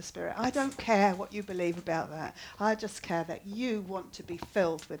baptisms of the Spirit. I don't care what you believe about that. I just care that you want to be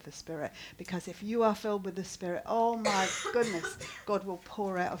filled with the Spirit. Because if you are filled with the Spirit, oh my goodness, God will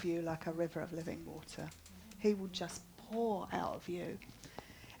pour out of you like a river of living water. He will just pour out of you.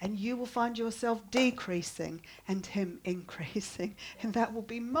 And you will find yourself decreasing and him increasing. And that will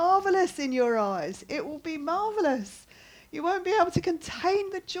be marvelous in your eyes. It will be marvelous. You won't be able to contain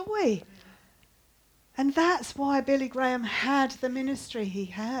the joy. And that's why Billy Graham had the ministry he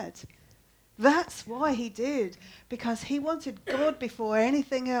had. That's why he did. Because he wanted God before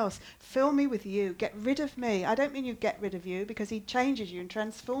anything else. Fill me with you. Get rid of me. I don't mean you get rid of you because he changes you and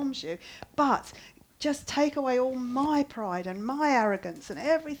transforms you. But just take away all my pride and my arrogance and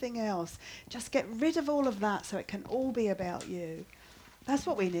everything else. Just get rid of all of that so it can all be about you. That's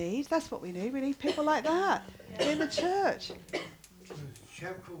what we need. We need people like that in the church. There's a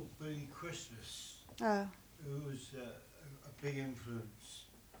chap called Billy Christmas. Oh. Who was a big influence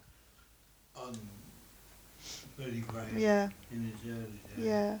on Billy Graham in his early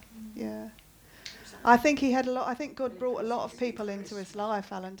days. Yeah. I think he had a lot. I think God brought a lot of people into his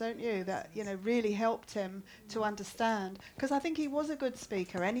life, Alan, don't you? That really helped him to understand. Because I think he was a good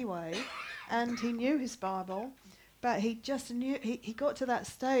speaker anyway, and he knew his Bible, but he just knew. He got to that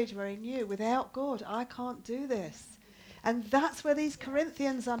stage where he knew, without God, I can't do this, and that's where these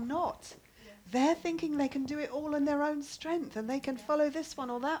Corinthians are not. They're thinking they can do it all in their own strength and they can follow this one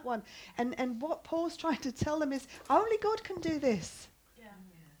or that one. And what Paul's trying to tell them is, only God can do this. Yeah.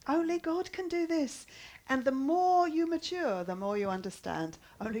 Only God can do this. And the more you mature, the more you understand,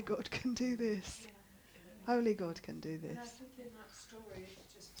 only God can do this. Yeah. Only God can do this. And I think in that story,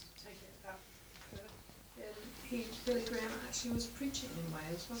 just to take it back, Billy Graham actually was preaching in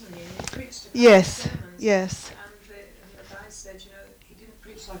Wales, wasn't he? And he preached a couple of sermons. Yes. And the guy said, he didn't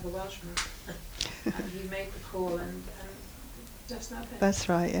preach like a Welshman. And he made the call and does nothing. That's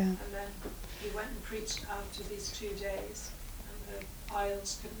right, yeah. And then he went and preached after these 2 days, and the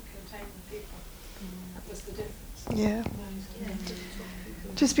aisles couldn't contain the people. That was the difference. Yeah.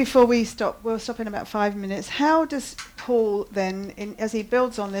 Just before we stop, we'll stop in about 5 minutes. How does Paul then, as he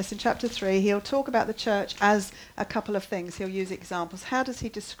builds on this in chapter 3, he'll talk about the church as a couple of things. He'll use examples. How does he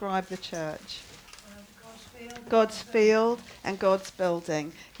describe the church? God's field and God's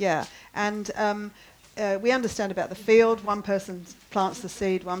building. Yeah. And we understand about the field. One person plants the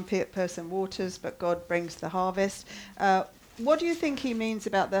seed, one person waters, but God brings the harvest. What do you think he means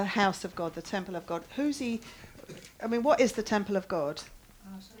about the house of God, the temple of God? What is the temple of God?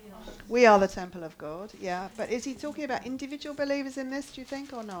 We are the temple of God, yeah. But is he talking about individual believers in this, do you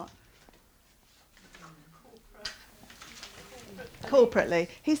think, or not? Corporately.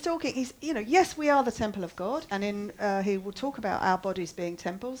 He's talking, yes, we are the temple of God, and he will talk about our bodies being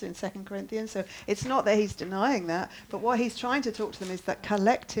temples in 2 Corinthians, so it's not that he's denying that, but what he's trying to talk to them is that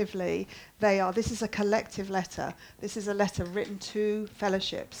collectively this is a collective letter. This is a letter written to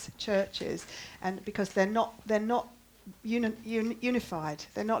fellowships, churches, and because they're not unified.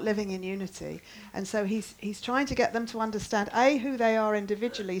 They're not living in unity. And so he's trying to get them to understand, who they are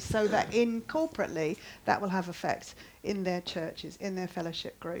individually, so that corporately that will have effect in their churches, in their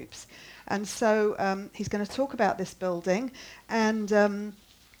fellowship groups. And so he's going to talk about this building and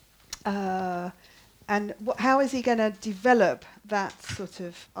how is he going to develop that sort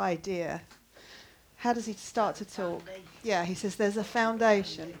of idea? How does he start to talk? Yeah, he says there's a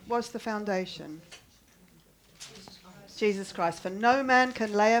foundation. What's the foundation? Jesus Christ. For no man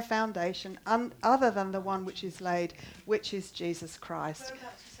can lay a foundation other than the one which is laid, which is Jesus Christ.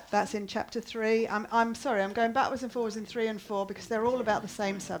 That's in chapter 3. I'm sorry, I'm going backwards and forwards in 3 and 4 because they're all about the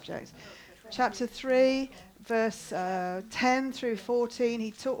same subject. Chapter 3, verse 10 through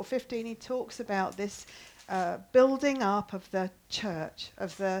 14, or 15, he talks about this building up of the church,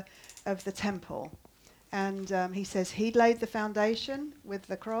 of the temple. And he says he laid the foundation with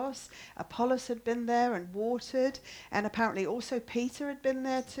the cross. Apollos had been there and watered. And apparently also Peter had been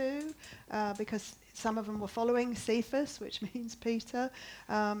there too, because some of them were following Cephas, which means Peter.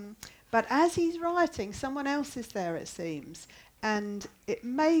 But as he's writing, someone else is there, it seems. And it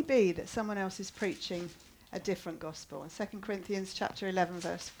may be that someone else is preaching a different gospel. In 2 Corinthians chapter 11,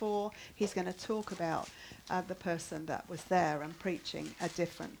 verse 4, he's going to talk about the person that was there and preaching a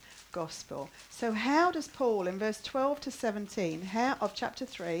different gospel. So how does Paul, in verse 12 to 17 of chapter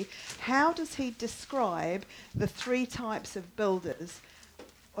 3, how does he describe the 3 types of builders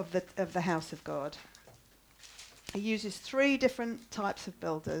of the house of God? He uses 3 different types of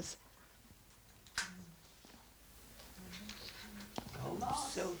builders. Gold,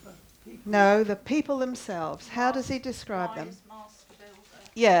 silver, people. No, the people themselves. How does he describe them?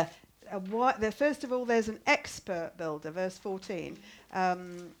 Yeah. First of all, there's an expert builder, verse 14.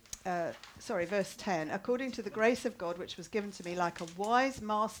 Verse 10. According to the grace of God, which was given to me like a wise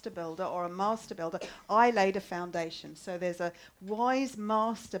master builder or a master builder, I laid a foundation. So there's a wise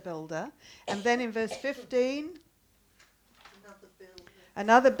master builder. And then in verse 15,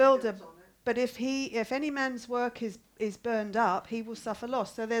 another builder. But if any man's work is burned up, he will suffer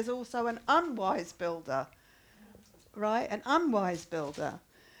loss. So there's also an unwise builder, right? An unwise builder.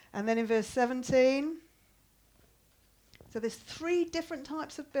 And then in verse 17, so there's 3 different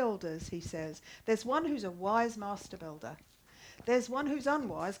types of builders, he says. There's one who's a wise master builder. There's one who's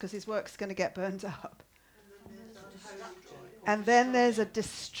unwise because his work's going to get burned up. And then there's a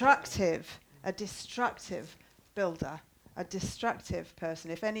destructive builder. A destructive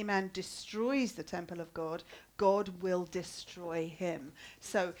person. If any man destroys the temple of God, God will destroy him.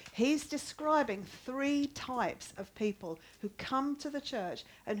 So he's describing 3 types of people who come to the church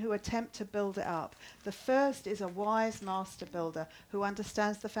and who attempt to build it up. The first is a wise master builder who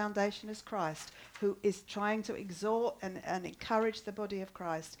understands the foundation as Christ, who is trying to exhort and encourage the body of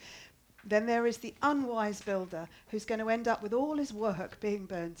Christ. Then there is the unwise builder who's going to end up with all his work being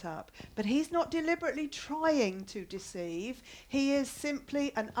burnt up. But he's not deliberately trying to deceive. He is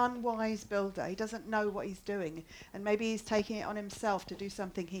simply an unwise builder. He doesn't know what he's doing. And maybe he's taking it on himself to do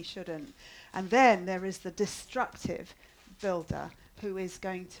something he shouldn't. And then there is the destructive builder who is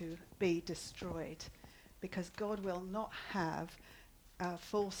going to be destroyed. Because God will not have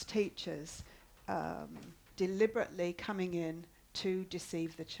false teachers deliberately coming in to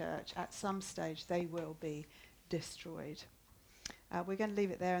deceive the church. At some stage they will be destroyed. We're going to leave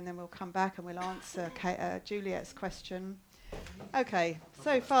it there and then we'll come back and we'll answer Juliet's question. Okay,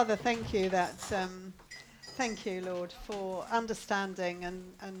 so Father, thank you thank you, Lord, for understanding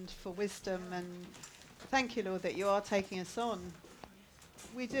and for wisdom, and thank you, Lord, that you are taking us on.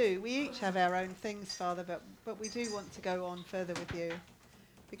 We do. We each have our own things, Father, but we do want to go on further with you.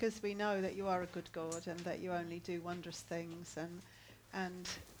 Because we know that you are a good God and that you only do wondrous things, and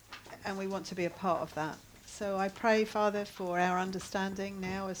we want to be a part of that. So I pray, Father, for our understanding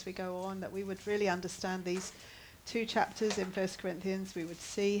now as we go on, that we would really understand these 2 chapters in 1 Corinthians. We would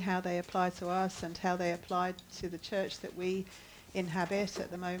see how they apply to us and how they apply to the church that we inhabit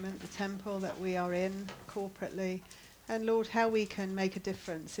at the moment, the temple that we are in corporately. And Lord, how we can make a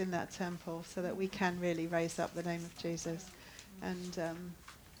difference in that temple so that we can really raise up the name of Jesus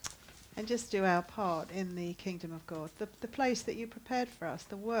and just do our part in the kingdom of God, the place that you prepared for us,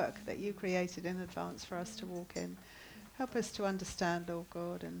 the work that you created in advance for us to walk in. Help us to understand, Lord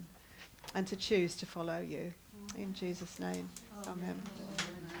God, and to choose to follow you. In Jesus' name, amen.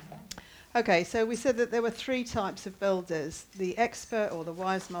 Okay, so we said that there were 3 types of builders: the expert or the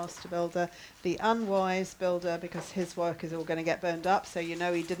wise master builder, the unwise builder, because his work is all going to get burned up, so you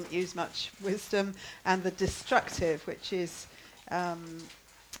know he didn't use much wisdom, and the destructive, which is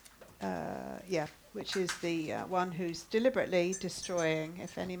the one who's deliberately destroying.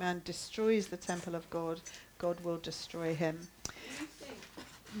 If any man destroys the temple of God, God will destroy him. Do you think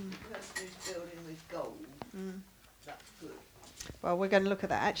the person who's building with gold, that's good? Well, we're going to look at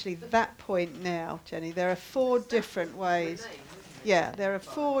that. Actually, that point now, Jenny, there are 4 different ways. Yeah, there are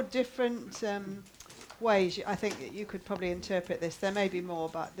 4 different ways I think that you could probably interpret this. There may be more,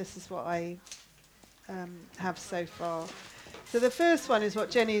 but this is what I have so far. So the first one is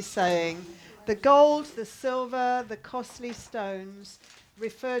what Jenny's saying. The gold, the silver, the costly stones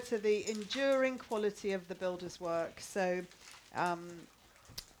refer to the enduring quality of the builder's work. So,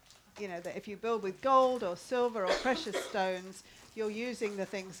 that if you build with gold or silver or precious stones, you're using the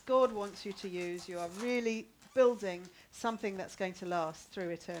things God wants you to use. You are really building something that's going to last through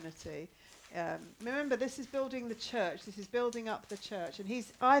eternity. Remember, this is building the church. This is building up the church. And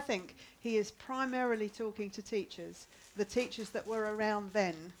I think he is primarily talking to teachers, the teachers that were around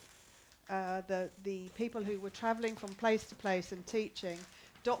then, the people who were travelling from place to place and teaching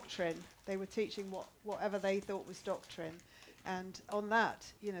doctrine. They were teaching whatever they thought was doctrine. And on that,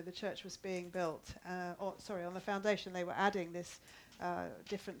 the church was being built. On the foundation, they were adding this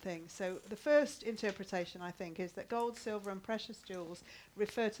different things. So the first interpretation, I think, is that gold, silver, and precious jewels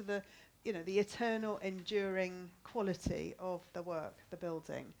refer to the eternal, enduring quality of the work, the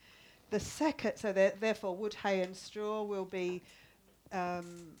building. The second, so therefore, wood, hay, and straw will be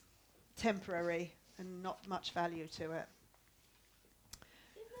temporary and not much value to it.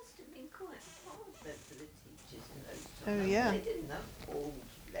 It must have been quite hard then for the teachers in those times. Oh, yeah. They didn't have Paul's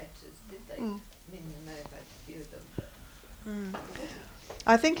letters, did they? I mean, they may have had a few of them, but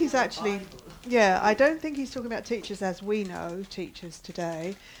I think he's actually, I don't think he's talking about teachers as we know teachers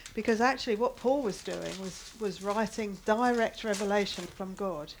today, because actually what Paul was doing was writing direct revelation from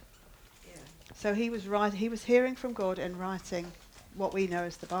God. yeah. So he was hearing from God and writing what we know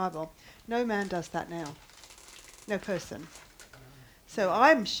as the Bible. No man does that now. No person. So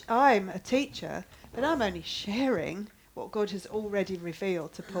I'm a teacher, but I'm only sharing what God has already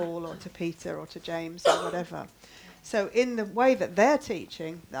revealed to Paul or to Peter or to James or whatever. So in the way that they're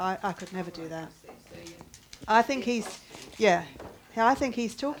teaching, I could never do that. I think he's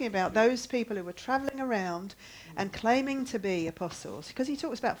talking about those people who were travelling around and claiming to be apostles, because he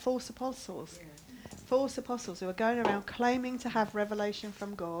talks about false apostles. False apostles who are going around claiming to have revelation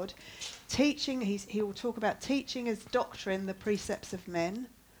from God, teaching. He will talk about teaching as doctrine the precepts of men.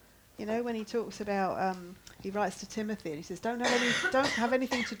 When he talks about, he writes to Timothy and he says, don't have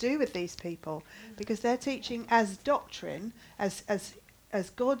anything to do with these people, because they're teaching as doctrine, as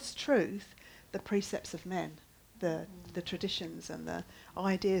God's truth, the precepts of men, the traditions and the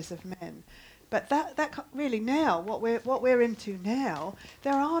ideas of men. But that really now, what we're into now,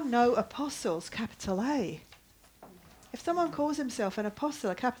 there are no apostles, capital A. If someone calls himself an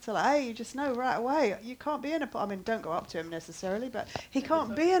apostle, a capital A, you just know right away, you can't be an apostle. I mean, don't go up to him necessarily, but he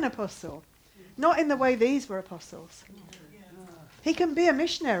can't be an apostle. Not in the way these were apostles. He can be a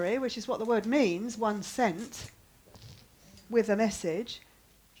missionary, which is what the word means, one sent, with a message,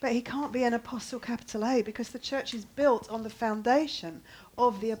 but he can't be an apostle, capital A, because the church is built on the foundation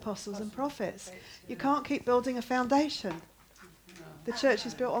of the apostles and prophets. You can't keep building a foundation. The church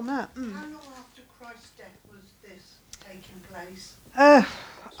is built on that. How long after Christ's death was this taking place?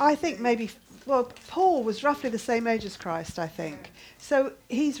 I think maybe, Paul was roughly the same age as Christ, I think. So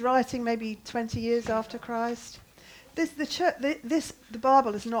he's writing maybe 20 years after Christ. The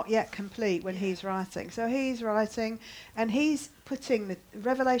Bible is not yet complete when he's writing. So he's writing and he's putting the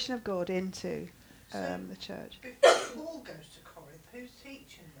revelation of God into the church. Before Paul goes to Corinth, who's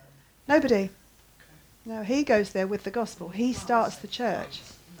teaching them? Nobody. No, he goes there with the gospel. He starts the church.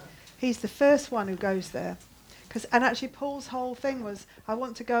 He's the first one who goes there. And actually Paul's whole thing was, I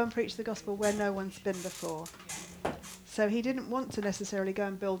want to go and preach the gospel where no one's been before. So he didn't want to necessarily go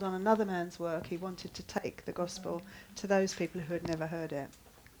and build on another man's work. He wanted to take the gospel to those people who had never heard it,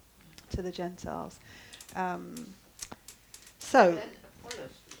 to the Gentiles.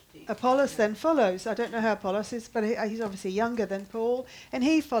 Apollos then follows. I don't know how Apollos is, but he's obviously younger than Paul, and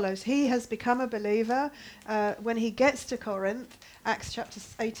he follows. He has become a believer. When he gets to Corinth, Acts chapter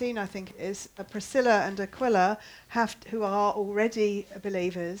 18, I think it is, Priscilla and Aquila, who are already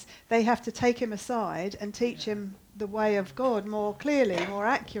believers, they have to take him aside and teach him the way of God more clearly, more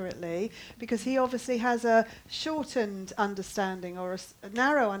accurately, because he obviously has a shortened understanding or a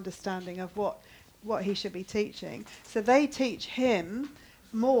narrow understanding of what he should be teaching. So they teach him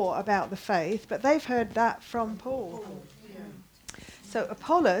more about the faith, but they've heard that from Paul. So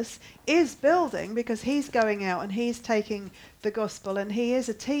Apollos is building because he's going out and he's taking the gospel and he is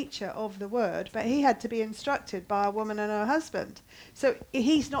a teacher of the word, but he had to be instructed by a woman and her husband. So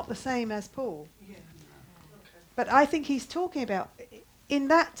he's not the same as Paul. But I think he's talking about, in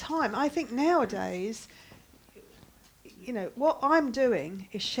that time, I think nowadays, you know, what I'm doing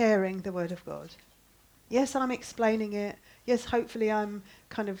is sharing the word of God. Yes, I'm explaining it. Yes, hopefully I'm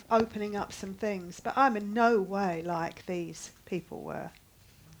kind of opening up some things, but I'm in no way like these people were.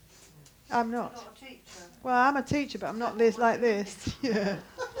 I'm not. You're not a teacher. Well, I'm a teacher, but I'm not like this. Yeah.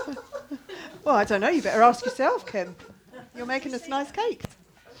 Well, I don't know. You better ask yourself, Kim. You're making us nice cakes.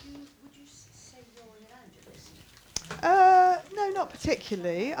 Would you say you're an evangelist? No, not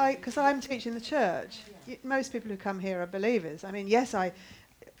particularly, because I'm teaching the church. Most people who come here are believers. I mean, yes,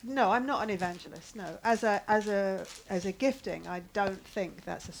 no, I'm not an evangelist. No, as a gifting, I don't think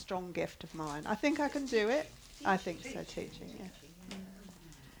that's a strong gift of mine. I think I can do it. I think so. Teaching, yeah.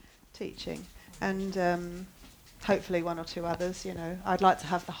 Teaching, and hopefully one or two others. You know, I'd like to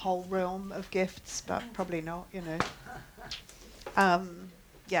have the whole realm of gifts, but probably not. You know.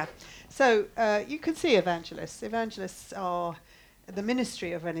 Yeah. So you can see evangelists. Evangelists are the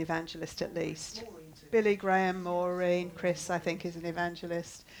ministry of an evangelist, at least. Billy Graham, Maureen, Chris, I think, is an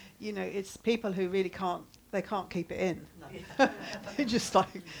evangelist. You know, it's people who really can't keep it in. No. They're just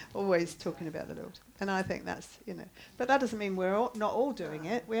like always talking about the Lord. And I think that's, you know, but that doesn't mean we're not all doing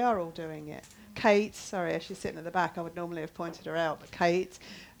it. We are all doing it. Kate, sorry, she's sitting at the back. I would normally have pointed her out, but Kate,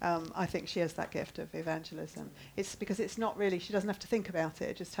 I think she has that gift of evangelism. It's because it's not really, she doesn't have to think about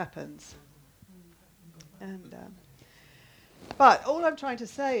it. It just happens. And but all I'm trying to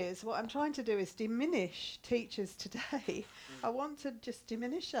say is, what I'm trying to do is diminish teachers today. I want to just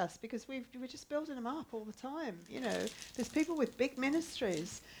diminish us because we're just building them up all the time. You know, there's people with big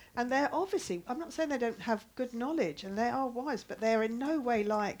ministries, and they're obviously, I'm not saying they don't have good knowledge, and they are wise, but they're in no way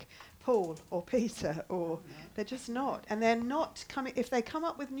like Paul or Peter, or they're just not. And they're not coming, if they come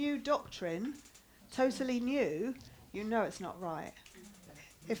up with new doctrine, totally new, you know it's not right.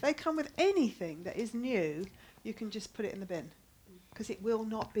 If they come with anything that is new, you can just put it in the bin, because it will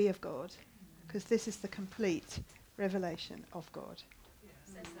not be of God, because this is the complete revelation of God. It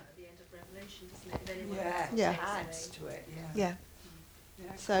says that at the end of Revelation, doesn't it? If anyone Adds to it, Yeah.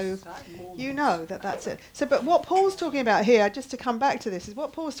 So you know that's it. So, but what Paul's talking about here, just to come back to this, is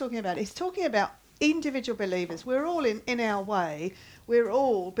what Paul's talking about. He's talking about individual believers. We're all in our way. We're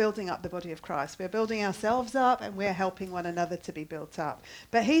all building up the body of Christ. We're building ourselves up and we're helping one another to be built up.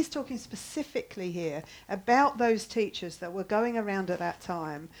 But he's talking specifically here about those teachers that were going around at that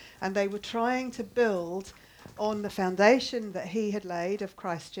time, and they were trying to build on the foundation that he had laid of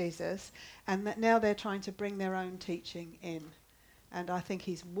Christ Jesus, and that now they're trying to bring their own teaching in. And I think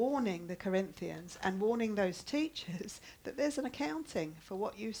he's warning the Corinthians and warning those teachers that there's an accounting for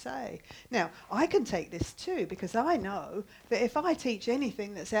what you say. Now, I can take this too, because I know that if I teach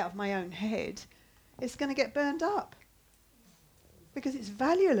anything that's out of my own head, it's going to get burned up, because it's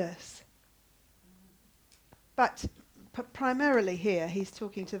valueless. But primarily here, he's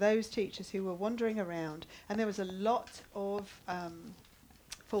talking to those teachers who were wandering around, and there was a lot of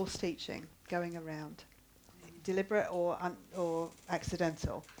false teaching going around. Deliberate or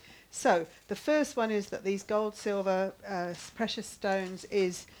accidental. So the first one is that these gold, silver, precious stones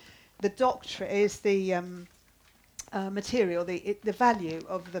is the doctrine, is the material, the value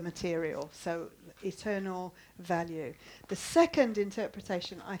of the material. So eternal value. The second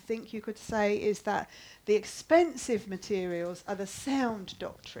interpretation, I think you could say, is that the expensive materials are the sound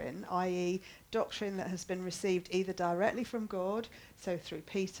doctrine, i.e. doctrine that has been received either directly from God, so through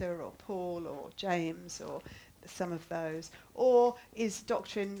Peter or Paul or James or some of those, or is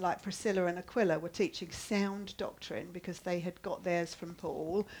doctrine like Priscilla and Aquila were teaching sound doctrine because they had got theirs from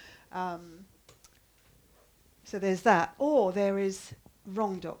Paul. So there's that. Or there is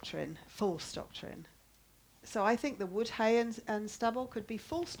wrong doctrine, false doctrine. So I think the wood, hay and stubble could be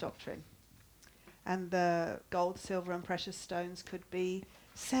false doctrine, and the gold, silver and precious stones could be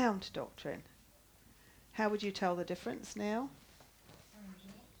sound doctrine. How would you tell the difference now?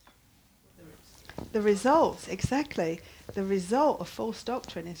 The results, exactly. The result of false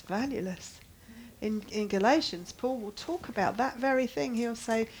doctrine is valueless. In Galatians, Paul will talk about that very thing. He'll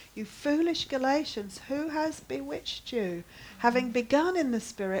say, "You foolish Galatians, who has bewitched you? Having begun in the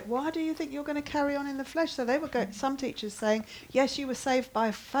Spirit, why do you think you're going to carry on in the flesh?" So they were some teachers saying, yes, you were saved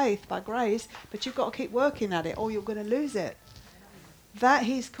by faith, by grace, but you've got to keep working at it or you're going to lose it. That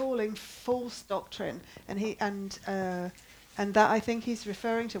he's calling false doctrine. And that I think he's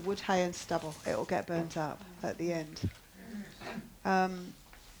referring to wood, hay and stubble. It will get burnt up at the end.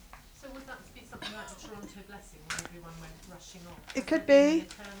 something like the Toronto blessing where everyone went rushing off? It Has could there been be. an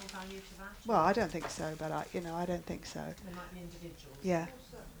eternal value to that? Well, I don't think so, but I don't think so. There might be individuals. Yeah.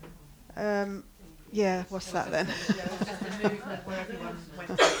 Yeah, what's that then? Just a movement where everyone went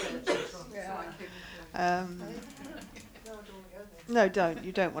to church in Toronto. No, don't.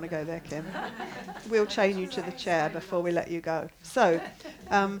 You don't want to go there, Kim. We'll chain you to the chair before we let you go. So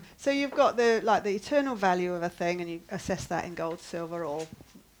you've got the eternal value of a thing, and you assess that in gold, silver,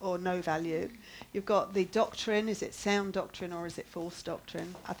 or no value. You've got the doctrine. Is it sound doctrine or is it false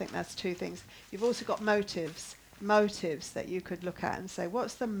doctrine? I think that's two things. You've also got motives that you could look at and say,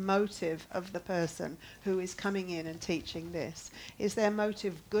 what's the motive of the person who is coming in and teaching this? Is their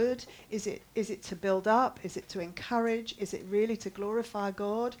motive good? Is it to build up? Is it to encourage? Is it really to glorify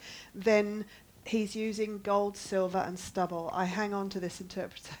God? Then he's using gold, silver and stubble. I hang on to this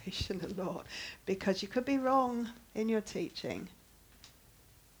interpretation a lot because you could be wrong in your teaching,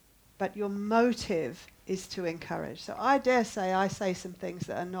 but your motive is to encourage. So I dare say I say some things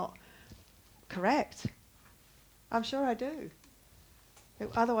that are not correct. I'm sure I do.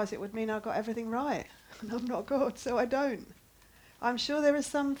 Otherwise it would mean I got everything right. And I'm not God, so I don't. I'm sure there are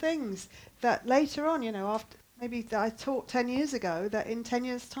some things that later on, after maybe that I taught 10 years ago, that in 10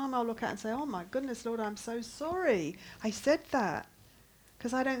 years' time I'll look at and say, oh my goodness, Lord, I'm so sorry I said that.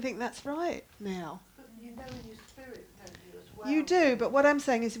 Because I don't think that's right now. But you know in your spirit, don't you, as well? You do, but what I'm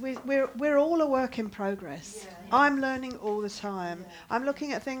saying is we're all a work in progress. Yeah. I'm learning all the time. Yeah. I'm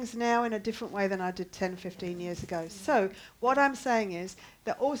looking at things now in a different way than I did 10, 15 years ago. So what I'm saying is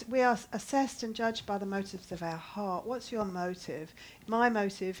that we are assessed and judged by the motives of our heart. What's your motive? My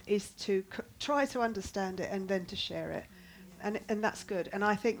motive is to try to understand it and then to share it. And that's good. And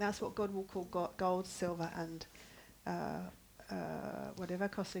I think that's what God will call gold, silver and whatever,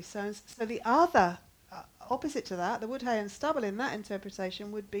 costly stones. So the other opposite to that, the wood, hay and stubble in that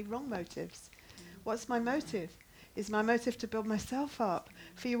interpretation would be wrong motives. What's my motive? Is my motive to build myself up?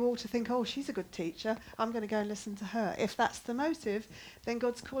 For you all to think, oh, she's a good teacher, I'm going to go and listen to her. If that's the motive, then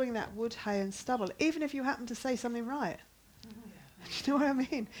God's calling that wood, hay and stubble, even if you happen to say something right. Do you know what I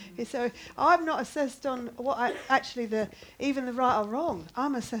mean? So I'm not assessed on what even the right or wrong.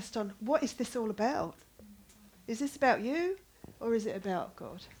 I'm assessed on what is this all about? Is this about you or is it about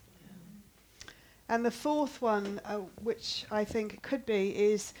God? And the fourth one, which I think could be,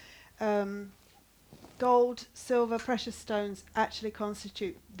 is gold, silver, precious stones actually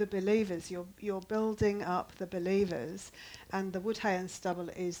constitute the believers. You're building up the believers, and the wood, hay and stubble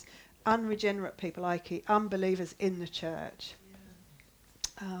is unregenerate people, like unbelievers in the church.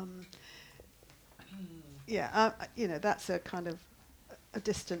 That's a kind of a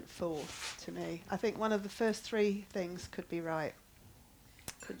distant fourth to me. I think one of the first three things could be right.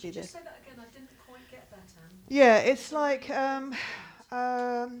 Could be this. Just say that again. I didn't quite get that, Anne. Yeah, it's like. Did you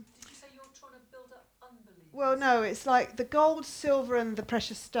say you're trying to build up unbelievers? Well, no, it's like the gold, silver and the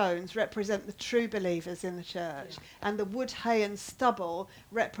precious stones represent the true believers in the church, and the wood, hay and stubble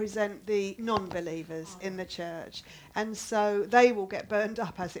represent the non-believers in the church. And so they will get burned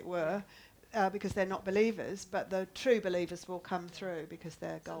up, as it were, because they're not believers, but the true believers will come through because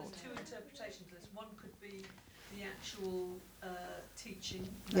they're gold. So there's two interpretations of this. One could be the actual teaching,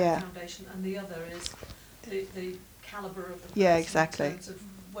 foundation, and the other is the calibre of the person exactly. in terms of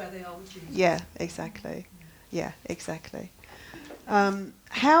where they are with Jesus. Yeah, exactly. Yeah, exactly.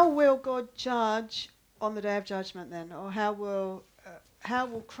 How will God judge on the day of judgment then? Or how will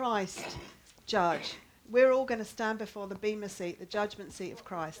Christ judge? We're all going to stand before the bema seat, the judgment seat of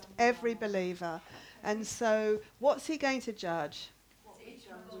Christ, every believer. And so what's he going to judge?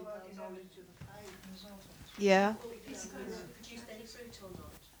 Yeah. Is he going to produce any fruit or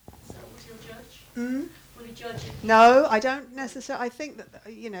not? Is that what he'll judge? Mm? Will he judge it? No, I don't necessarily. I think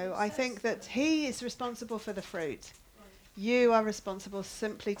that he is responsible for the fruit. You are responsible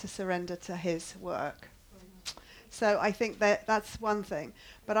simply to surrender to his work. So I think that's one thing.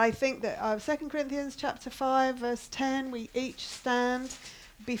 But I think that 2 Corinthians chapter 5, verse 10, we each stand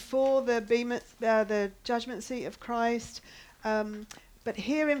before the judgment seat of Christ. But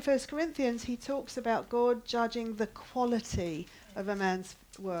here in 1 Corinthians, he talks about God judging the quality of a man's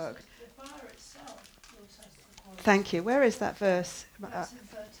work. The fire itself will test the quality. Thank you. Where is that verse? That's in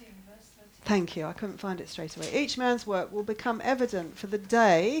 13, verse 13. Thank you. I couldn't find it straight away. Each man's work will become evident for the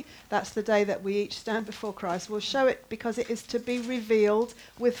day, that's the day that we each stand before Christ, will show it because it is to be revealed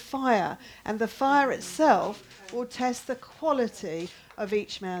with fire. And the fire itself will test the quality of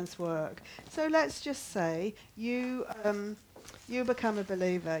each man's work. So let's just say you become a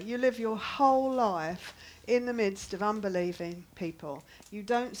believer. You live your whole life in the midst of unbelieving people. You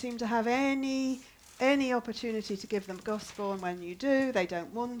don't seem to have any any opportunity to give them gospel, and when you do, they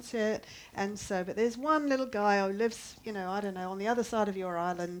don't want it. And so, but there's one little guy who lives, I don't know, on the other side of your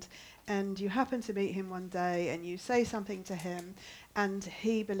island, and you happen to meet him one day, and you say something to him, and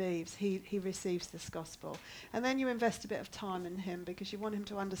he believes, he receives this gospel. And then you invest a bit of time in him because you want him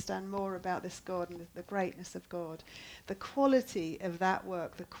to understand more about this God and the greatness of God. The quality of that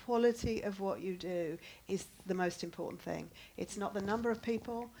work, the quality of what you do is the most important thing. It's not the number of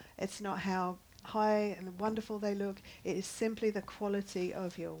people, it's not how high and wonderful they look, it is simply the quality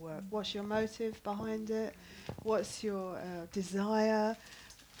of your work. What's your motive behind it? What's your desire?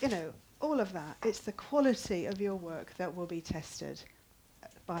 All of that. It's the quality of your work that will be tested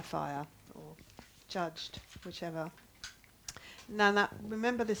by fire or judged, whichever. Now,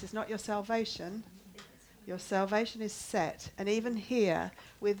 remember, this is not your salvation. Your salvation is set. And even here,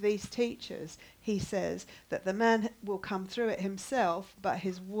 with these teachers, he says that the man will come through it himself, but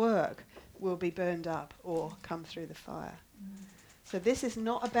his work will be burned up or come through the fire. So this is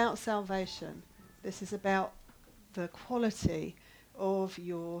not about salvation. This is about the quality of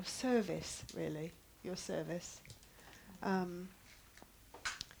your service, really, your service.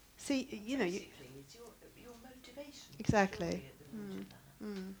 See, it's your motivation. Exactly.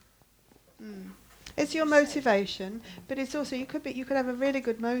 It's your motivation, but it's also you could have a really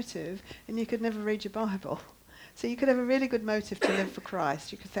good motive, and you could never read your Bible. So you could have a really good motive to live for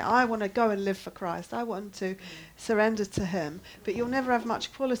Christ. You could say, I want to go and live for Christ. I want to surrender to him. But you'll never have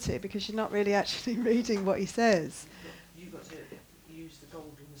much quality because you're not really actually reading what he says. You've got to use the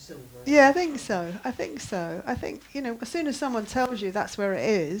gold and the silver. Yeah, I think so. I think, as soon as someone tells you that's where it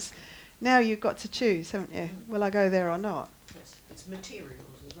is, now you've got to choose, haven't you? Will I go there or not? Yes, it's materials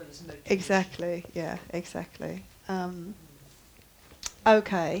as well as motivation. Exactly, yeah, exactly.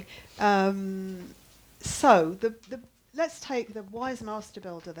 Okay. So let's take the wise master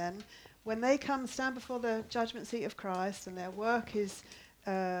builder then. When they stand before the judgment seat of Christ and their work is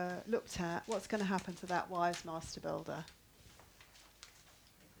looked at, what's going to happen to that wise master builder?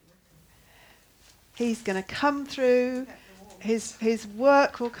 He's going to come through. His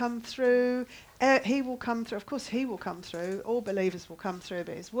work will come through. He will come through. Of course, he will come through. All believers will come through,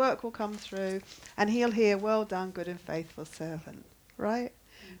 but his work will come through, and he'll hear, "Well done, good and faithful servant." Right?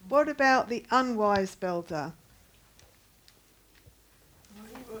 What about the unwise builder?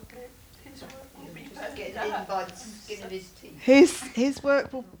 His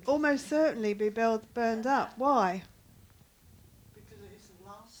work will almost certainly be burned up. Why? Because it isn't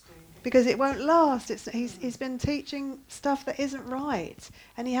lasting. Because it won't last. He's been teaching stuff that isn't right,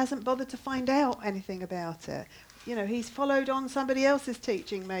 and he hasn't bothered to find out anything about it. He's followed on somebody else's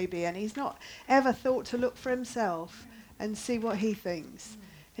teaching maybe, and he's not ever thought to look for himself and see what he thinks.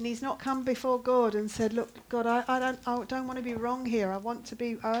 And he's not come before God and said, "Look, God, I don't want to be wrong here. I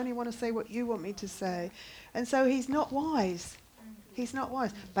only want to say what you want me to say." And so he's not wise. He's not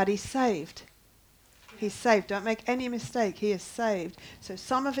wise, but he's saved. He's saved. Don't make any mistake. He is saved. So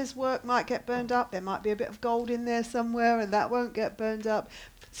some of his work might get burned up. There might be a bit of gold in there somewhere, and that won't get burned up.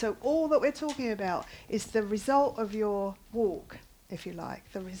 So all that we're talking about is the result of your walk, if you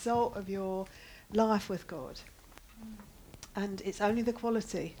like, the result of your life with God. And it's only the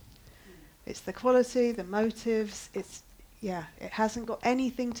quality. It's the quality, the motives. It hasn't got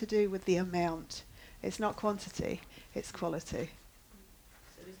anything to do with the amount. It's not quantity, it's quality.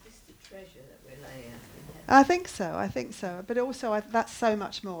 So is this the treasure that we're laying out in heaven? I think so. But also that's so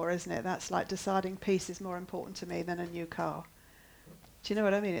much more, isn't it? That's like deciding peace is more important to me than a new car. Do you know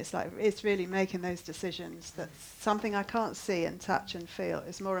what I mean? It's really making those decisions that something I can't see and touch and feel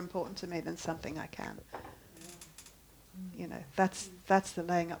is more important to me than something I can. That's the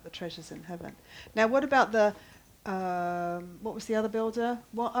laying up the treasures in heaven. Now, what about the what was the other builder?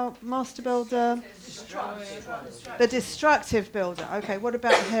 Master builder? The destructive builder. Okay, what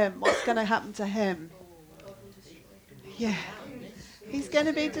about him? What's going to happen to him? Yeah, he's going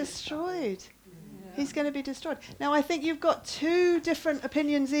to be destroyed. He's going to be destroyed. Now, I think you've got two different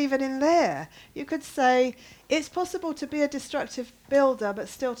opinions even in there. You could say it's possible to be a destructive builder but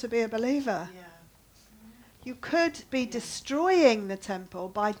still to be a believer. Yeah. You could be destroying the temple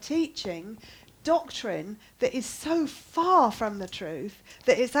by teaching doctrine that is so far from the truth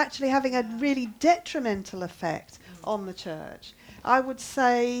that it's actually having a really detrimental effect on the church. I would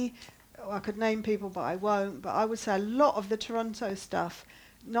say, I could name people but I won't, but I would say a lot of the Toronto stuff,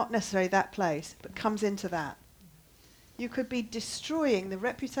 not necessarily that place, but comes into that. You could be destroying the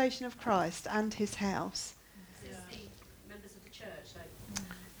reputation of Christ and his house. This is the members of the church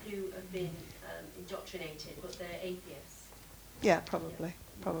who have been indoctrinated, but they're atheists. Yeah, probably.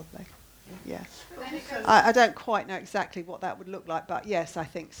 Yeah. Then it goes I don't quite know exactly what that would look like, but yes, I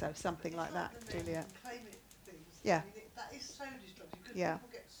think so. Something like that, Juliet. Claim it things. Yeah. I mean, that is so destructive because Yeah. people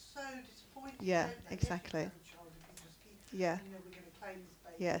get so disappointed. Yeah, don't they? exactly. Yes, you can have a child if you just keep, Yeah. you know, we're going to claim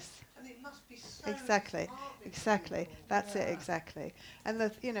this baby. Yes. And it must be so Exactly. disheartening to Exactly. people. That's it. Yeah. Exactly.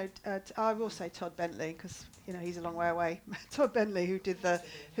 And I will say Todd Bentley because he's a long way away. Todd Bentley,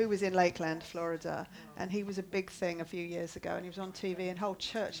 who was in Lakeland, Florida, and he was a big thing a few years ago, and he was on TV, and whole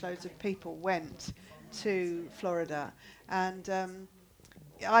church loads of people went to Florida, and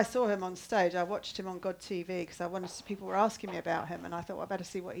I saw him on stage. I watched him on God TV because people were asking me about him, and I thought, well, I better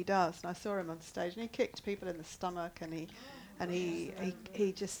see what he does. And I saw him on stage, and he kicked people in the stomach, and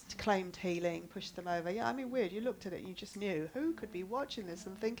he just claimed healing, pushed them over. Yeah, I mean, weird. You looked at it, and you just knew who could be watching this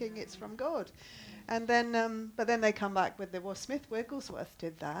and thinking it's from God. And then, but then they come back with Smith Wigglesworth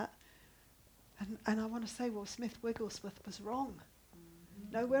did that, and I want to say, well, Smith Wigglesworth was wrong.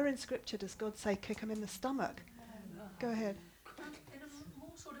 Nowhere in Scripture does God say kick him in the stomach. Go ahead. In a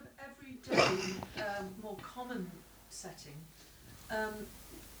more sort of everyday, more common setting,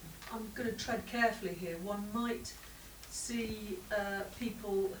 I'm going to tread carefully here. One might see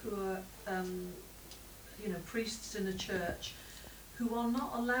people who are, priests in a church who are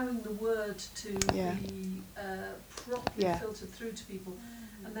not allowing the word to be properly filtered through to people,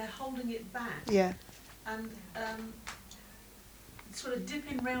 and they're holding it back. Yeah. And sort of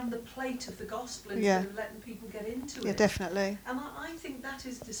dipping round the plate of the gospel instead of letting people get into it. Yeah, definitely. And I think that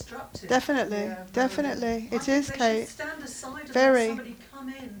is destructive. Definitely, definitely. It is, Kate. Kate. Should stand aside and Very. let somebody come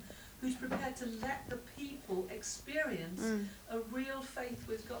in who's prepared to let the people experience a real faith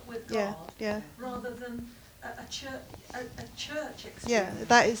with God, rather than a church experience. Yeah,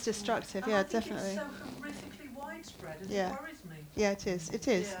 that is destructive. And Yeah, I think definitely. It's so horrifically widespread, and Yeah. it worries me. Yeah, it is. It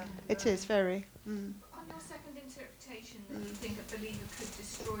is. It is very. On your second interpretation that you think a believer could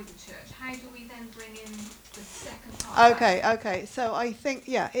destroy the church, how do we then bring in the second part? Okay. So I think,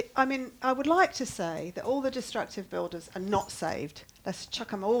 I would like to say that all the destructive builders are not saved. Let's chuck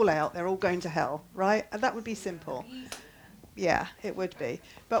them all out. They're all going to hell, right? And that would be simple. Yeah, it would be.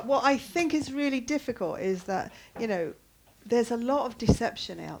 But what I think is really difficult is that, there's a lot of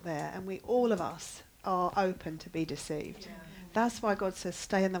deception out there, and all of us are open to be deceived. Yeah. That's why God says,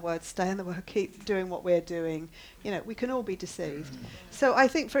 stay in the word, keep doing what we're doing. We can all be deceived. So I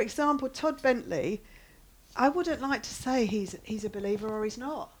think, for example, Todd Bentley, I wouldn't like to say he's a believer or he's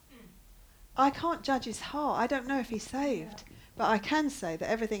not. I can't judge his heart. I don't know if he's saved. But I can say that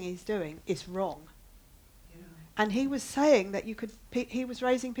everything he's doing is wrong. Yeah. And he was saying that he was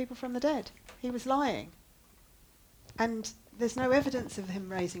raising people from the dead. He was lying. And there's no evidence of him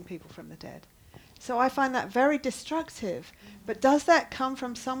raising people from the dead. So I find that very destructive. But does that come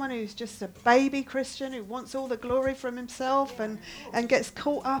from someone who's just a baby Christian who wants all the glory from himself and gets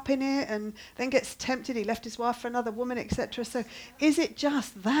caught up in it and then gets tempted? He left his wife for another woman, etc. So is it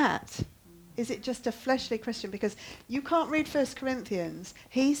just that? Is it just a fleshly Christian? Because you can't read 1 Corinthians.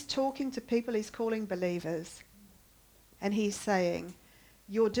 He's talking to people he's calling believers. And he's saying,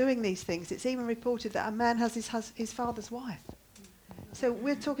 you're doing these things. It's even reported that a man has his father's wife. So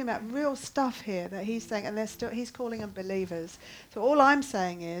we're talking about real stuff here that he's saying, and he's calling them believers. So all I'm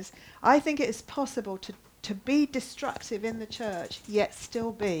saying is, I think it is possible to be destructive in the church, yet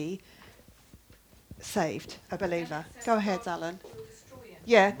still be saved, a believer. Go ahead, Alan.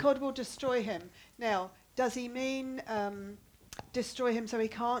 Yeah, God will destroy him. Now, does he mean destroy him so he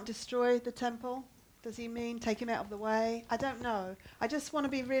can't destroy the temple? Does he mean take him out of the way? I don't know. I just want to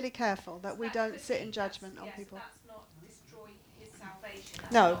be really careful that we don't sit in judgment on people. That's not destroy his salvation.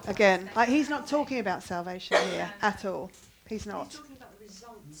 No, again, he's not talking about salvation here at all. He's not. He's talking about the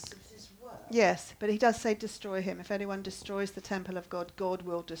results of his work. Yes, but he does say destroy him. If anyone destroys the temple of God, God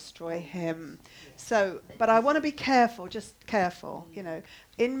will destroy him. So, but I want to be careful, just careful,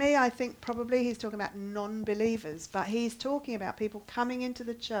 In me, I think probably he's talking about non-believers, but he's talking about people coming into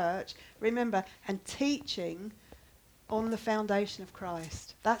the church, remember, and teaching on the foundation of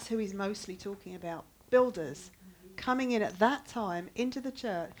Christ. That's who he's mostly talking about. Builders. Coming in at that time into the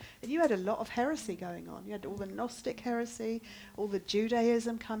church. And you had a lot of heresy going on. You had all the Gnostic heresy, all the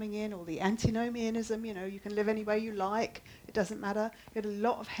Judaism coming in, all the antinomianism, you can live any way you like, it doesn't matter. You had a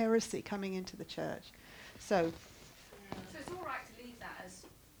lot of heresy coming into the church. So it's all right to leave that as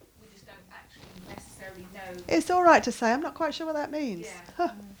we just don't actually necessarily know. It's all right to say, I'm not quite sure what that means.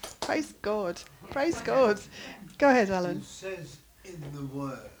 Yeah. Praise God. Praise God. Go ahead, Alan. It says in the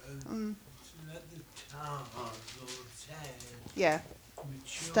word that the towers or yeah. mature.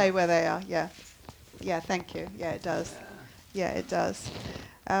 Stay where they are, yeah. Yeah, thank you. Yeah, it does. Yeah, it does.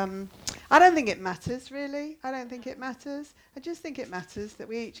 I don't think it matters, really. I don't think it matters. I just think it matters that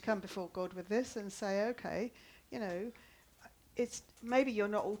we each come before God with this and say, okay, you know, it's maybe you're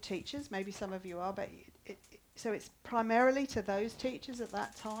not all teachers, maybe some of you are, but so it's primarily to those teachers at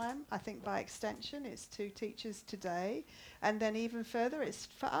that time. I think by extension it's to teachers today, and then even further it's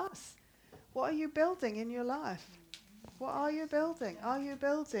for us. What are you building in your life? What are you building? Are you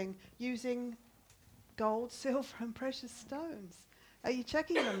building using gold, silver and precious stones? Are you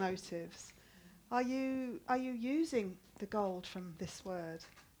checking your motives? Are you using the gold from this word?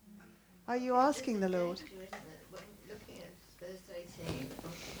 Are you asking the Lord? When looking at verse 18,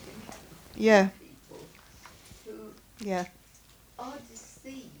 Yeah. people who Yeah. are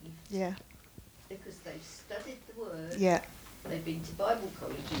deceived Yeah. because they've studied the word, Yeah. they've been to Bible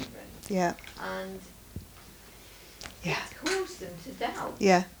college even, Yeah. and Yeah. it's caused them to doubt.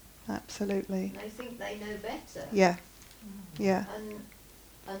 Yeah. Absolutely. And they think they know better. Yeah. Yeah.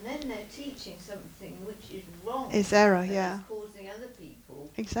 And then they're teaching something which is wrong. It's error, and yeah. It's causing other people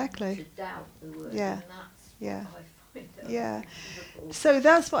Exactly. to doubt the word. Yeah. And that's Yeah. what I find out Yeah. difficult. So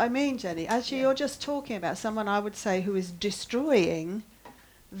that's what I mean, Jenny. As Yeah. you're just talking about someone, I would say, who is destroying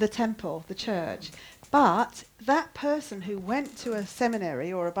the temple, the church. But that person who went to a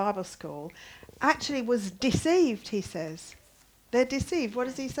seminary or a Bible school actually was deceived, he says. They're deceived. What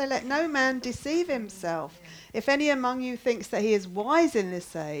does he say? Let no man deceive himself. Yeah. If any among you thinks that he is wise in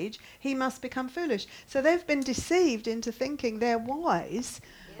this age, he must become foolish. So they've been deceived into thinking they're wise,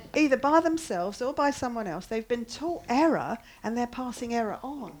 Yeah. either by themselves or by someone else. They've been taught error and they're passing error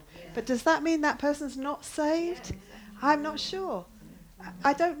on. Yeah. But does that mean that person's not saved? Yeah, exactly. I'm not sure.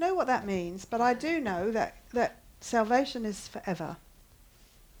 I don't know what that means, but I do know that salvation is forever.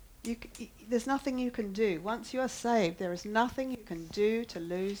 There's nothing you can do. Once you are saved, there is nothing you can do to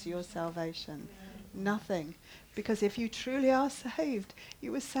lose your salvation. Nothing. Because if you truly are saved,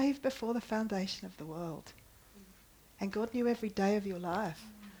 you were saved before the foundation of the world. And God knew every day of your life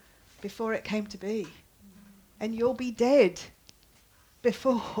before it came to be. And you'll be dead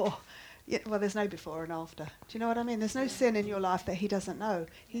before. Well, there's no before and after. Do you know what I mean? There's no sin in your life that he doesn't know.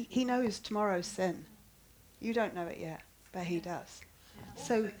 He knows tomorrow's sin. You don't know it yet, but he does.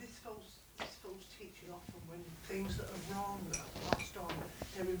 So this false teaching often, when things that are wrong that are passed on,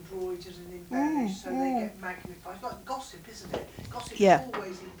 they're embroidered and embellished, so they get magnified. It's like gossip, isn't it? Gossip Yeah. is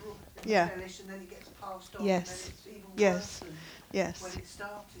always Yeah. embellished, and then it gets passed on, Yes. and then it's even Yes. worse than Yes. when it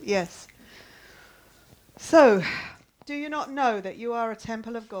started. Yes. So, do you not know that you are a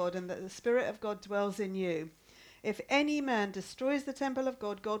temple of God and that the Spirit of God dwells in you? If any man destroys the temple of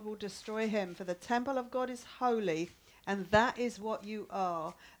God, God will destroy him. For the temple of God is holy, and that is what you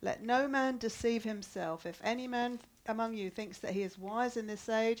are. Let no man deceive himself. If any man among you thinks that he is wise in this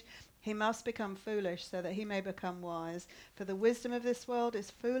age, he must become foolish so that he may become wise. For the wisdom of this world is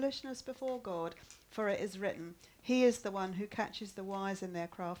foolishness before God. For it is written, he is the one who catches the wise in their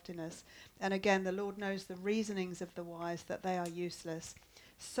craftiness. And again, the Lord knows the reasonings of the wise, that they are useless.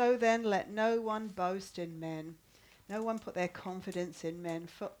 So then let no one boast in men. No one put their confidence in men,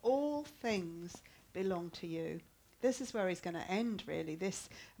 for all things belong to you. This is where he's going to end, really.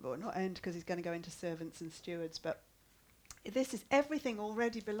 Well, not end because he's going to go into servants and stewards, but this is everything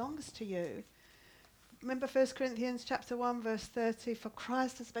already belongs to you. Remember 1 Corinthians chapter 1 verse 30, for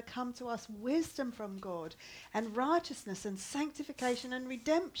Christ has become to us wisdom from God and righteousness and sanctification and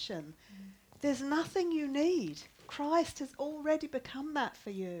redemption. There's nothing you need. Christ has already become that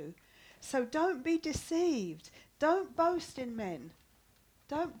for you. So don't be deceived. Don't boast in men.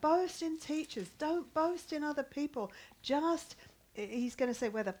 Don't boast in teachers. Don't boast in other people. Just, he's going to say,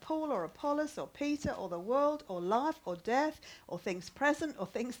 whether Paul or Apollos or Peter or the world or life or death or things present or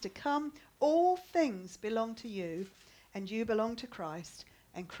things to come, all things belong to you, and you belong to Christ,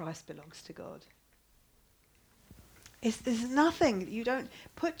 and Christ belongs to God. There's nothing. You don't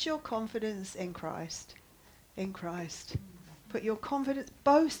put your confidence in Christ. In Christ. Put your confidence,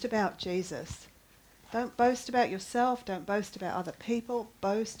 boast about Jesus. Don't boast about yourself. Don't boast about other people.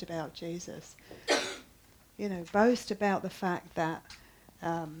 Boast about Jesus. Boast about the fact that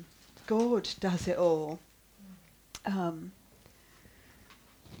God does it all. And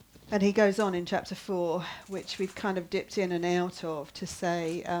he goes on in chapter 4, which we've kind of dipped in and out of, to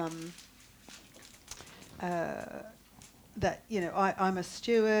say that, I'm a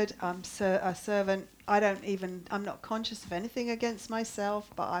steward, I'm a servant. I'm not conscious of anything against myself,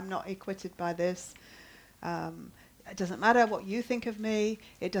 but I'm not acquitted by this. It doesn't matter what you think of me.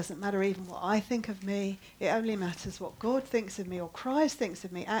 It doesn't matter even what I think of me. It only matters what God thinks of me, or Christ thinks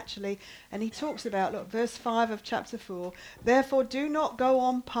of me, actually. And he talks about, look, verse 5 of chapter 4, therefore do not go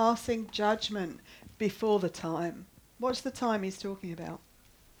on passing judgment before the time. What's the time he's talking about?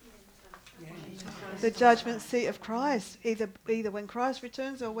 The judgment seat of Christ, either when Christ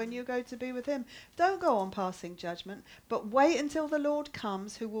returns or when you go to be with him. Don't go on passing judgment, but wait until the Lord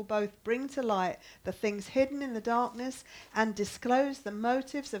comes, who will both bring to light the things hidden in the darkness and disclose the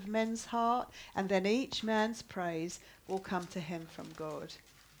motives of men's heart, and then each man's praise will come to him from God.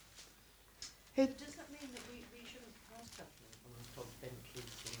 Does that mean that we shouldn't pass judgment on Todd Bentley's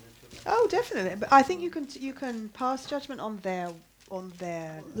and the Oh, definitely. But I think you can pass judgment on their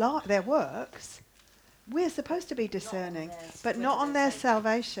works. We're supposed to be discerning, but not on their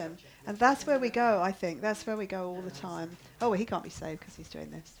salvation. And that's where we go, I think. That's where we go all the time. Oh, well, he can't be saved because he's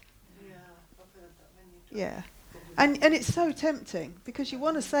doing this. Yeah, I've heard that many times. Yeah. And it's so tempting because you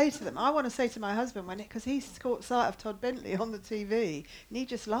want to say to them, I want to say to my husband, because he's caught sight of Todd Bentley on the TV, and he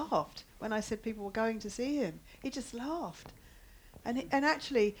just laughed when I said people were going to see him. He just laughed. And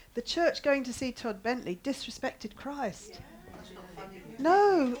actually, the church going to see Todd Bentley disrespected Christ. That's not funny.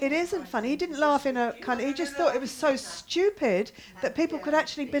 No, it isn't funny. He didn't laugh in a kind of... He just thought it was so stupid that people could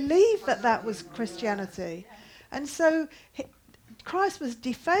actually believe that that was Christianity. And so Christ was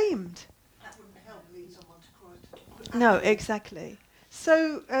defamed. That wouldn't help lead someone to Christ. No, exactly.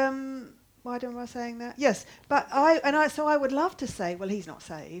 So, why am I saying that? Yes, but so I would love to say, well, he's not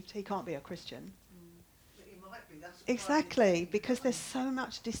saved. He can't be a Christian. But he might be. That's the Exactly, because there's so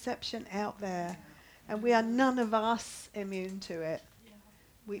much deception out there, and we are none of us immune to it.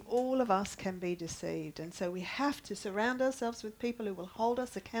 All of us can be deceived, and so we have to surround ourselves with people who will hold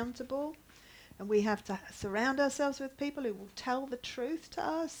us accountable, and we have to surround ourselves with people who will tell the truth to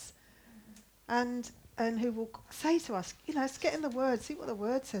us, and who will say to us, let's get in the Word, see what the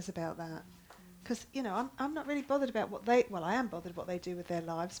Word says about that. Because, I'm not really bothered about I am bothered what they do with their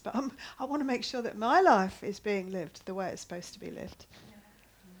lives, but I want to make sure that my life is being lived the way it's supposed to be lived.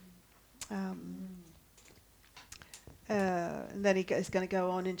 And then is going to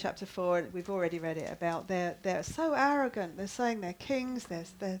go on in chapter 4, and we've already read it, about they're so arrogant. They're saying they're kings.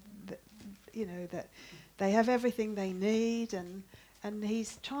 That they have everything they need, and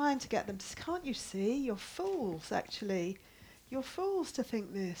he's trying to get them to, can't you see? You're fools, actually. You're fools to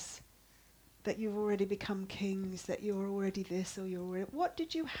think this, that you've already become kings, that you're already this, or you're already... What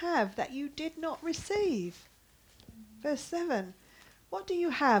did you have that you did not receive? Verse 7. What do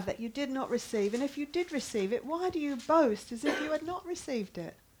you have that you did not receive? And if you did receive it, why do you boast as if you had not received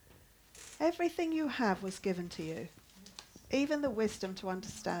it? Everything you have was given to you. Even the wisdom to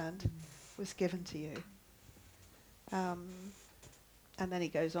understand was given to you. And then he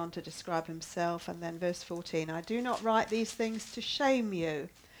goes on to describe himself. And then verse 14, I do not write these things to shame you,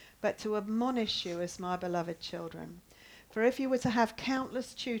 but to admonish you as my beloved children. For if you were to have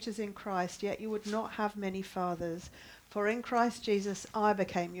countless tutors in Christ, yet you would not have many fathers. For in Christ Jesus I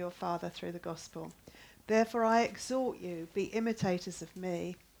became your father through the gospel. Therefore I exhort you, be imitators of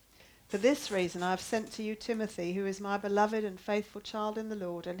me. For this reason I have sent to you Timothy, who is my beloved and faithful child in the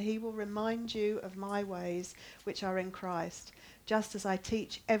Lord, and he will remind you of my ways which are in Christ, just as I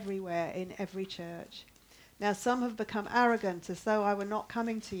teach everywhere in every church. Now some have become arrogant, as though I were not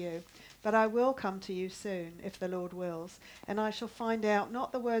coming to you, but I will come to you soon, if the Lord wills, and I shall find out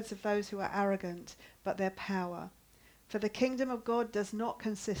not the words of those who are arrogant, but their power. For the kingdom of God does not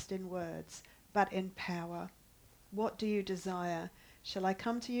consist in words, but in power. What do you desire? Shall I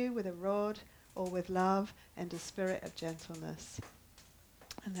come to you with a rod, or with love and a spirit of gentleness?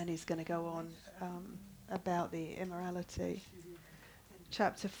 And then he's going to go on about the immorality.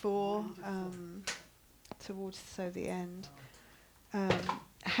 Chapter 4, towards the end.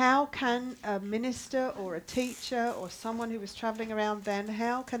 How can a minister or a teacher or someone who was travelling around then,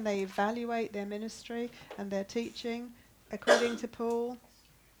 how can they evaluate their ministry and their teaching according to Paul?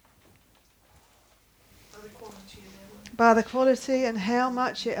 By the quality and how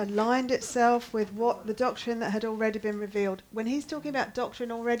much it aligned itself with what the doctrine that had already been revealed. When he's talking about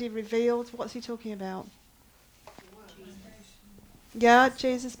doctrine already revealed, what's he talking about? Yeah,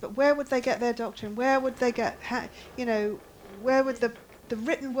 Jesus, but where would they get their doctrine? Where would they get, where would the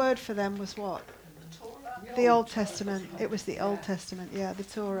written word for them was what? The Old Testament. It was the Old Testament, the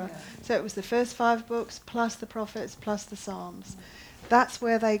Torah. So it was the first 5 books, plus the prophets, plus the Psalms. That's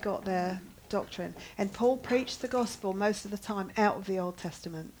where they got their doctrine. And Paul preached the gospel most of the time out of the Old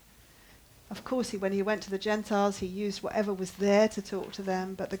Testament. Of course, when he went to the Gentiles, he used whatever was there to talk to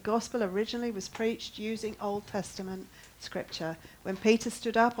them, but the gospel originally was preached using Old Testament scripture. When Peter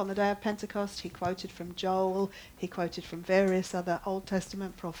stood up on the day of Pentecost, he quoted from Joel, he quoted from various other Old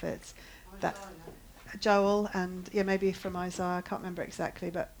Testament prophets. Joel and maybe from Isaiah, I can't remember exactly,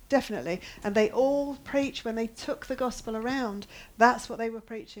 but definitely. And they all preach when they took the gospel around. That's what they were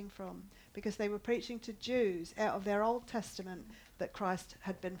preaching from, because they were preaching to Jews out of their Old Testament that Christ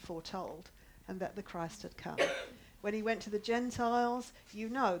had been foretold. and that the Christ had come. When he went to the Gentiles, you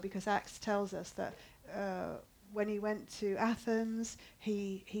know, because Acts tells us that when he went to Athens,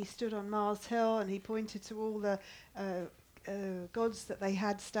 he stood on Mars Hill and he pointed to all the gods that they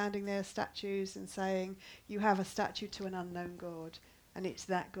had standing there, statues, and saying, you have a statue to an unknown God, and it's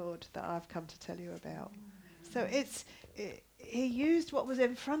that God that I've come to tell you about. So he used what was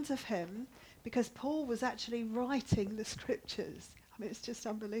in front of him, because Paul was actually writing the scriptures. I mean, it's just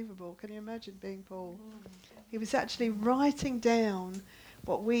unbelievable. Can you imagine being Paul? He was actually writing down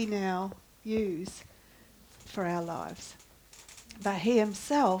what we now use for our lives. But he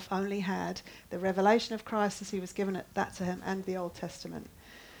himself only had the revelation of Christ as he was given that to him, and the Old Testament.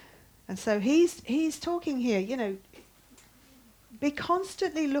 And so he's talking here, you know, be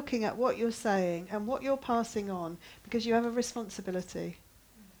constantly looking at what you're saying and what you're passing on, because you have a responsibility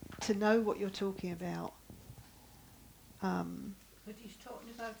to know what you're talking about. But he's talking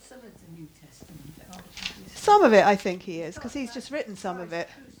about some of the New Testament. Some of it, I think he is, because he's just written some of it.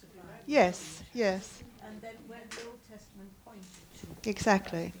 Yes, yes. And then where the Old Testament pointed to.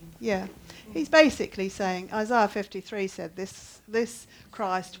 Exactly, yeah. He's basically saying, Isaiah 53 said this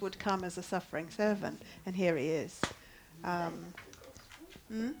Christ would come as a suffering servant, and here he is.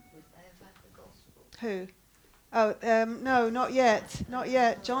 Who? Oh, no, not yet. Not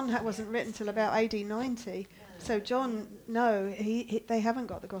yet. John wasn't written till about AD 90. So John, no, they haven't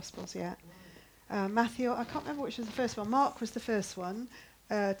got the Gospels yet. Matthew, I can't remember which was the first one. Mark was the first one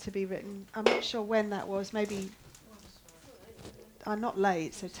to be written. I'm not sure when that was. Maybe, not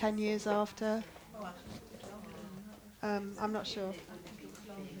late, so 10 years after. I'm not sure.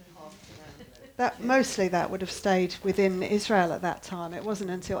 Mostly that would have stayed within Israel at that time. It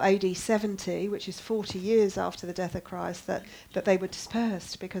wasn't until AD 70, which is 40 years after the death of Christ, that they were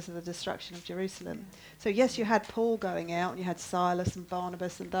dispersed because of the destruction of Jerusalem. So yes, you had Paul going out, and you had Silas and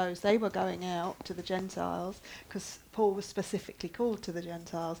Barnabas and those. They were going out to the Gentiles because Paul was specifically called to the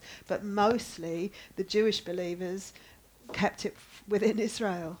Gentiles. But mostly the Jewish believers kept it within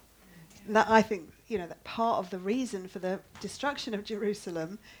Israel. And that, I think, you know, that part of the reason for the destruction of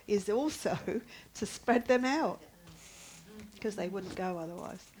Jerusalem is also to spread them out, because they wouldn't go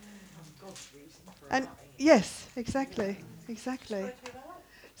otherwise. And yes, exactly.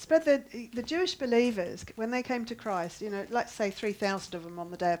 Spread the Jewish believers, when they came to Christ, you know, let's say 3,000 of them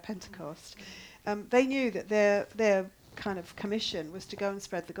on the day of Pentecost, they knew that their kind of commission was to go and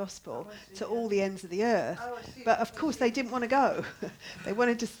spread the gospel to all the ends of the earth. But of course they didn't want to go. They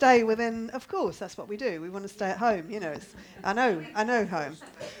wanted to stay within, of course, that's what we do. We want to stay at home, you know. I know home.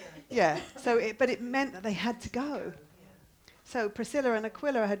 Yeah. But it meant that they had to go. So Priscilla and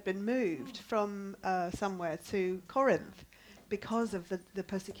Aquila had been moved from somewhere to Corinth because of the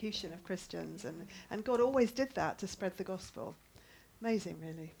persecution of Christians, and God always did that to spread the gospel. Amazing,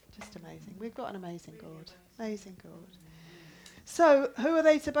 really. Just amazing. We've got an amazing God. Amazing God. So, who are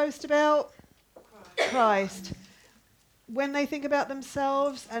they to boast about? Christ. When they think about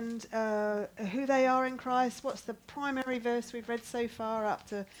themselves and who they are in Christ, what's the primary verse we've read so far up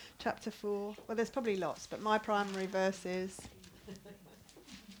to chapter 4? Well, there's probably lots, but my primary verse is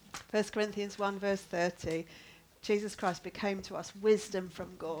 1 Corinthians 1 verse 30. Jesus Christ became to us wisdom from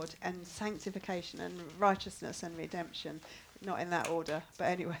God and sanctification and righteousness and redemption. Not in that order, but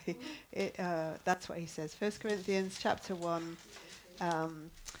anyway, that's what he says. 1 Corinthians chapter 1.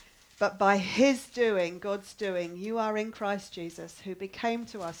 But by his doing, God's doing, you are in Christ Jesus, who became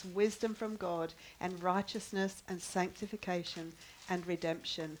to us wisdom from God and righteousness and sanctification and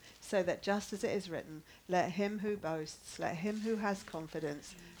redemption, so that just as it is written, let him who boasts, let him who has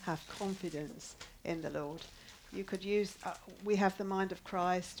confidence, have confidence in the Lord. You could use, we have the mind of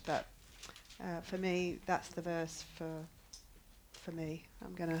Christ, but for me, that's the verse for me.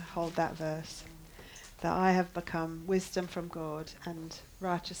 I'm going to hold that verse. That I have become wisdom from God and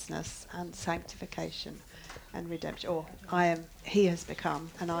righteousness and sanctification and redemption. Or he has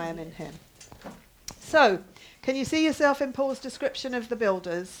become and I am in him. So, can you see yourself in Paul's description of the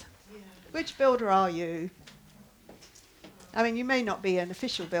builders? Yeah. Which builder are you? I mean, you may not be an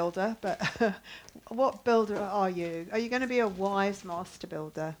official builder, but what builder are you? Are you going to be a wise master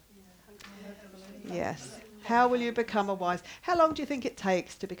builder? Yeah. Yes. How will you become a wise? How long do you think it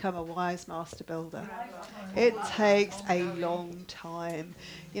takes to become a wise master builder? It takes a long time.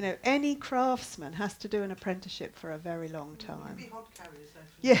 You know, any craftsman has to do an apprenticeship for a very long time.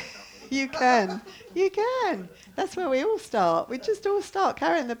 Yeah, you can. You can. That's where we all start. We just all start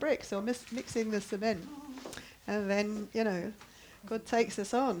carrying the bricks or mixing the cement. And then, you know, God takes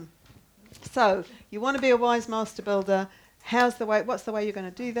us on. So, you want to be a wise master builder. What's the way you're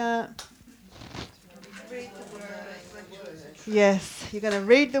going to do that? Yes, you're going to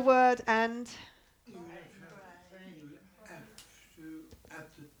read the word and... You have to have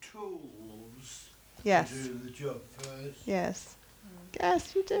the tools Yes. to do the job first. Yes.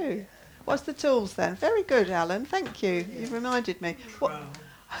 Yes, you do. What's the tools then? Very good, Alan. Thank you. You've reminded me. What? Trowel,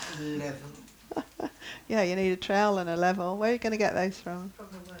 level. Yeah, you need a trowel and a level. Where are you going to get those from? From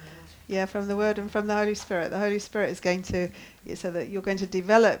the word. Yeah, from the Word and from the Holy Spirit. The Holy Spirit is going to, so that you're going to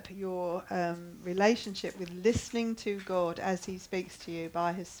develop your relationship with listening to God as He speaks to you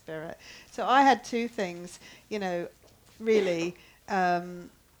by His Spirit. So I had two things, really.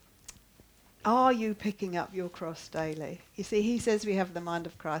 Are you picking up your cross daily? You see, He says we have the mind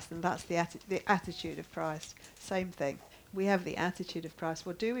of Christ, and that's the attitude of Christ. Same thing. We have the attitude of Christ.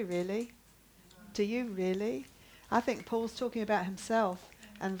 Well, do we really? Do you really? I think Paul's talking about himself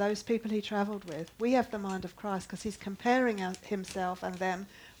and those people he travelled with. We have the mind of Christ because he's comparing himself and them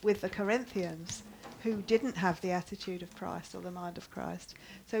with the Corinthians who didn't have the attitude of Christ or the mind of Christ.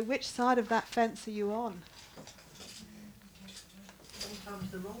 So which side of that fence are you on? Sometimes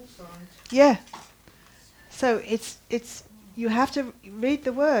the wrong side. Yeah. So it's you have to read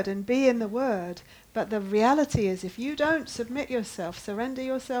the Word and be in the Word. But the reality is, if you don't submit yourself, surrender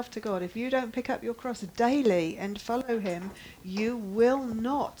yourself to God, if you don't pick up your cross daily and follow Him, you will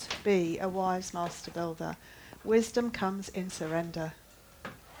not be a wise master builder. Wisdom comes in surrender.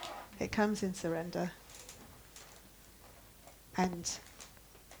 It comes in surrender. And,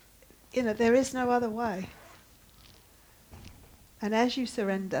 there is no other way. And as you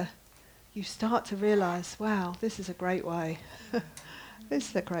surrender, you start to realise, wow, this is a great way. This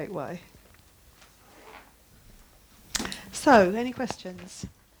is a great way. So, any questions?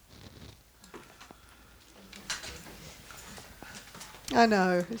 I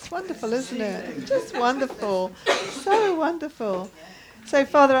know, it's wonderful, isn't it? Just wonderful. So wonderful. So,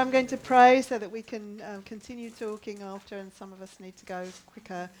 Father, I'm going to pray so that we can continue talking after, and some of us need to go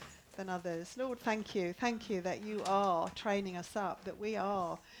quicker than others. Lord, thank you. Thank you that you are training us up, that we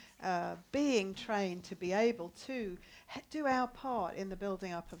are being trained to be able to do our part in the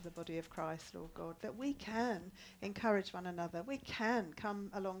building up of the body of Christ, Lord God, that we can encourage one another. We can come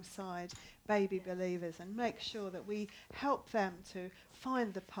alongside baby believers and make sure that we help them to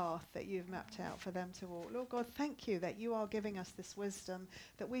find the path that you've mapped out for them to walk. Lord God, thank you that you are giving us this wisdom,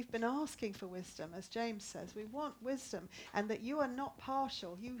 that we've been asking for wisdom, as James says. We want wisdom, and that you are not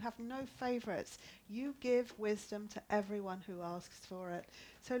partial. You have no favourites. You give wisdom to everyone who asks for it.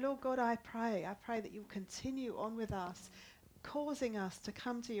 So, Lord God, I pray that you continue on with us, causing us to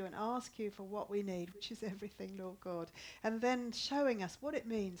come to you and ask you for what we need, which is everything, Lord God, and then showing us what it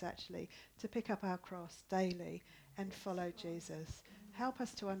means actually to pick up our cross daily and follow Jesus. Help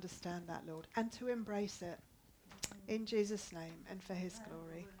us to understand that, Lord, and to embrace it in Jesus' name and for his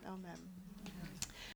glory. Amen.